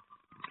 too.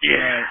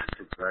 Yeah,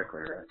 that's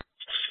exactly right.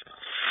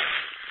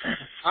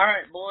 All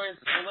right, boys.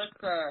 Well,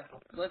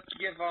 let's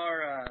give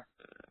our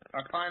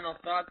final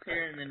thoughts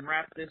here and then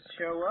wrap this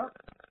show up.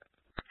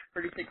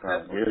 Pretty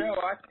successful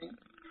show, I think.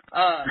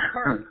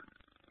 First,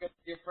 go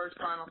with your first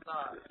final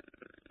thought.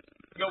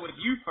 Go with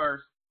you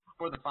first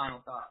for the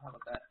final thought. How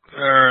about that?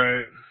 All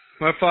right.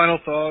 My final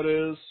thought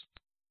is,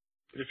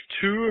 if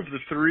 2 of the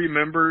 3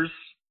 members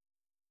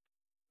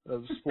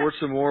of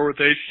Sports and More with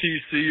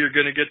HTC are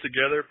going to get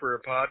together for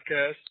a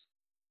podcast,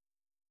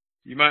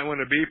 you might want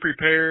to be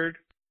prepared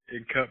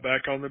and cut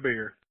back on the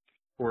beer,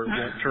 or it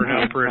won't turn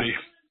out pretty.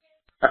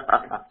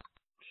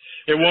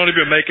 It won't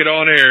even make it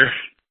on air.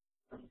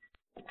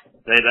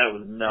 Hey, that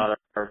was not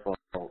our fault.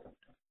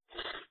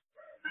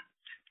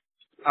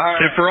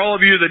 Right. And for all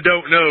of you that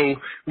don't know,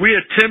 we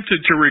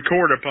attempted to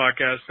record a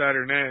podcast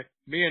Saturday night.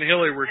 Me and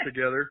Hilly were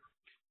together.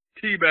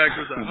 Teabag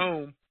was at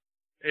home.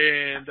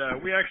 And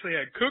we actually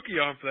had Cookie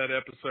on for that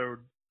episode.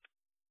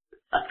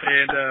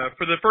 And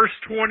for the first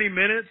 20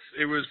 minutes,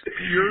 it was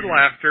pure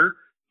laughter.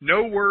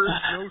 No words,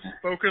 no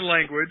spoken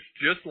language,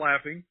 just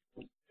laughing.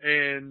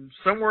 And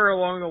somewhere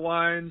along the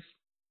lines,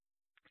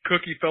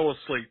 Cookie fell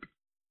asleep.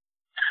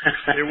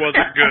 It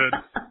wasn't good.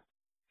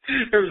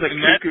 There was a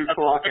cuckoo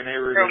clock and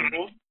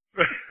everything.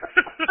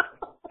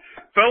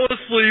 Fell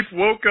asleep,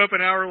 woke up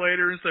an hour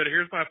later and said,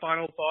 "Here's my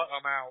final thought,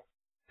 I'm out."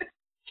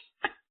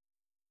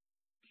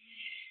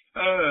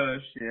 Oh,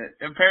 shit.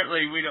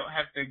 Apparently we don't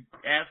have to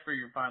ask for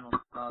your final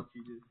thoughts.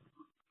 You just,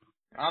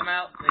 I'm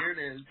out, there it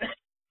is.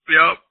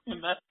 Yep.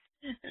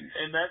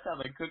 And that's how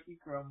the cookie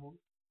crumbles.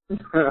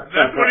 That's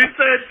what he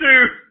said,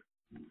 too.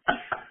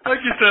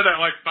 Like you said that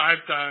like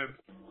 5 times.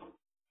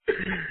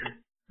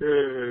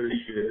 Oh,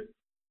 shit.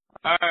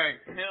 All right,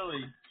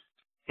 Hilly.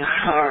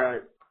 All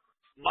right.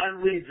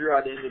 Mine leads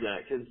right into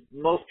that, because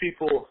most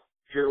people,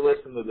 if you're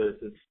listening to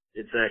this,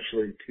 it's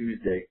actually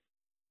Tuesday,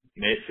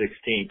 May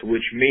 16th,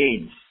 which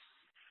means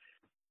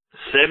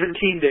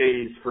 17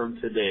 days from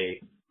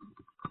today,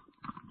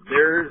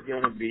 there's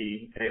going to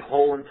be a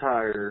whole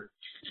entire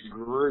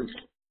group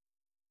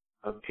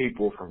of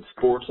people from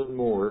Sports and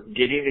More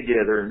getting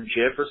together in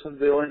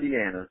Jeffersonville,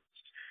 Indiana.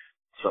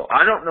 So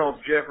I don't know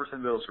if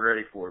Jeffersonville's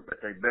ready for it,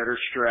 but they better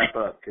strap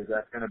up, because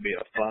that's going to be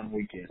a fun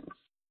weekend.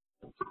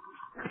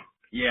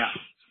 Yeah.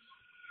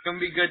 It's going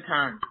to be good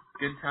times.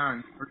 Good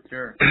times, for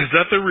sure. Is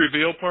that the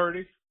reveal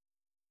party?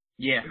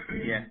 Yeah,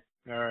 yeah.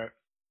 All right.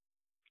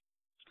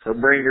 So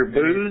bring your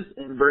booze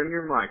and bring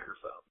your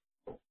microphone.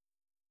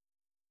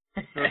 I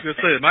was going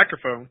to say the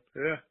microphone.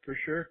 Yeah, for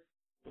sure.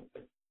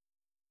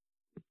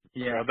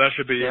 Yeah. Well, that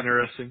should be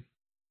interesting.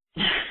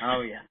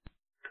 Oh, yeah.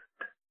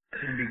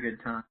 It's going to be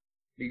good times.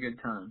 Be good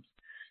times.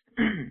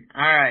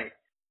 All right.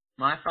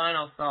 My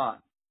final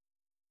thought.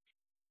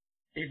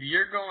 If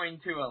you're going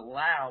to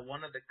allow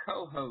one of the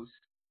co-hosts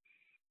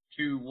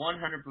to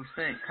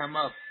 100% come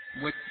up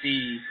with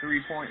the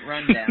 3-point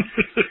rundown,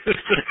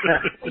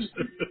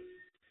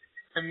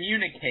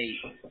 communicate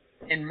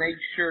and make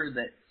sure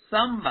that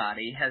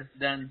somebody has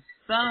done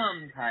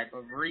some type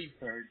of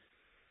research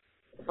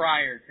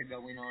prior to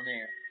going on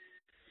air.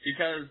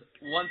 Because,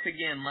 once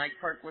again, like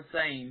Kirk was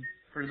saying,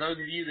 for those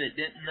of you that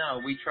didn't know,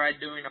 we tried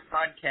doing a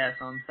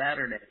podcast on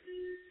Saturday.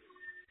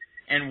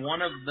 And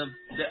one of the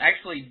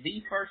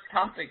first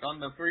topic on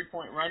the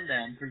 3-point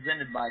rundown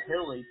presented by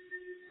Hilly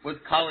was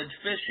college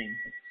fishing.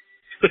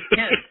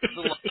 Hence,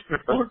 the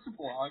sports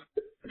blog.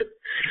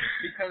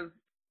 Because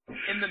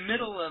in the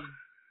middle of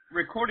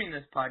recording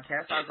this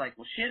podcast, I was like,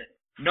 well, shit,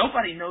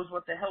 nobody knows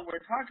what the hell we're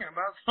talking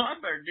about, so I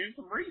better do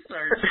some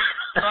research.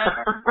 So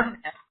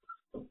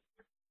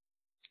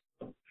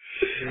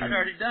I'd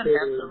already done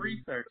half the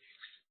research.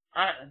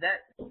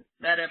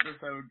 That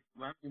episode,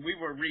 I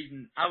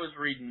mean, I was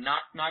reading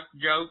knock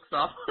jokes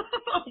off.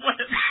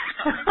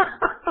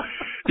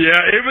 Yeah,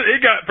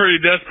 it got pretty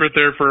desperate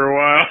there for a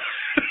while.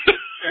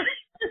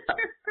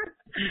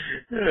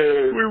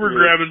 We were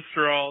grabbing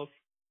straws.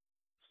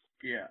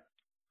 Yeah.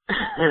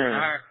 All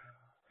right.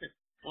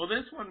 Well,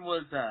 this one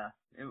was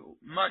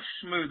much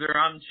smoother.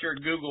 I'm sure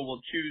Google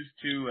will choose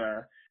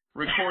to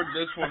record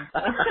this one for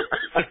us.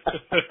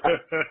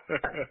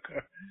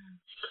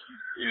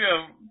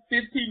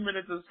 15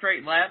 minutes of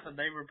straight laughing,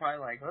 they were probably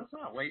like, let's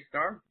not waste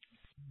our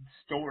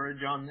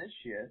storage on this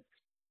shit.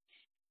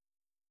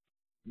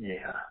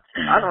 Yeah.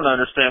 I don't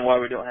understand why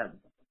we don't have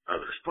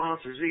other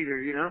sponsors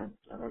either,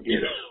 I don't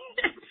get it.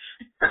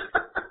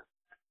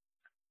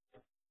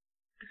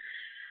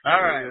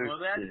 All right, well,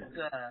 that's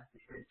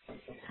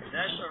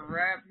a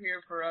wrap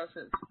here for us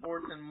at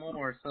Sports and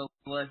More. So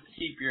let's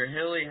keep your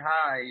Hilly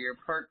high, your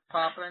perk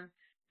popping,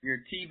 your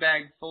tea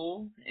bag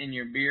full, and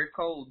your beer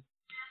cold.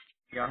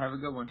 Y'all have a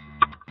good one.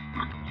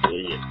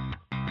 See ya.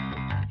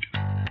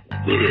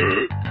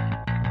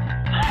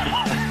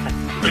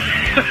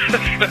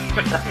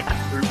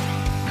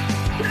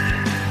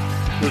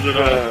 Was it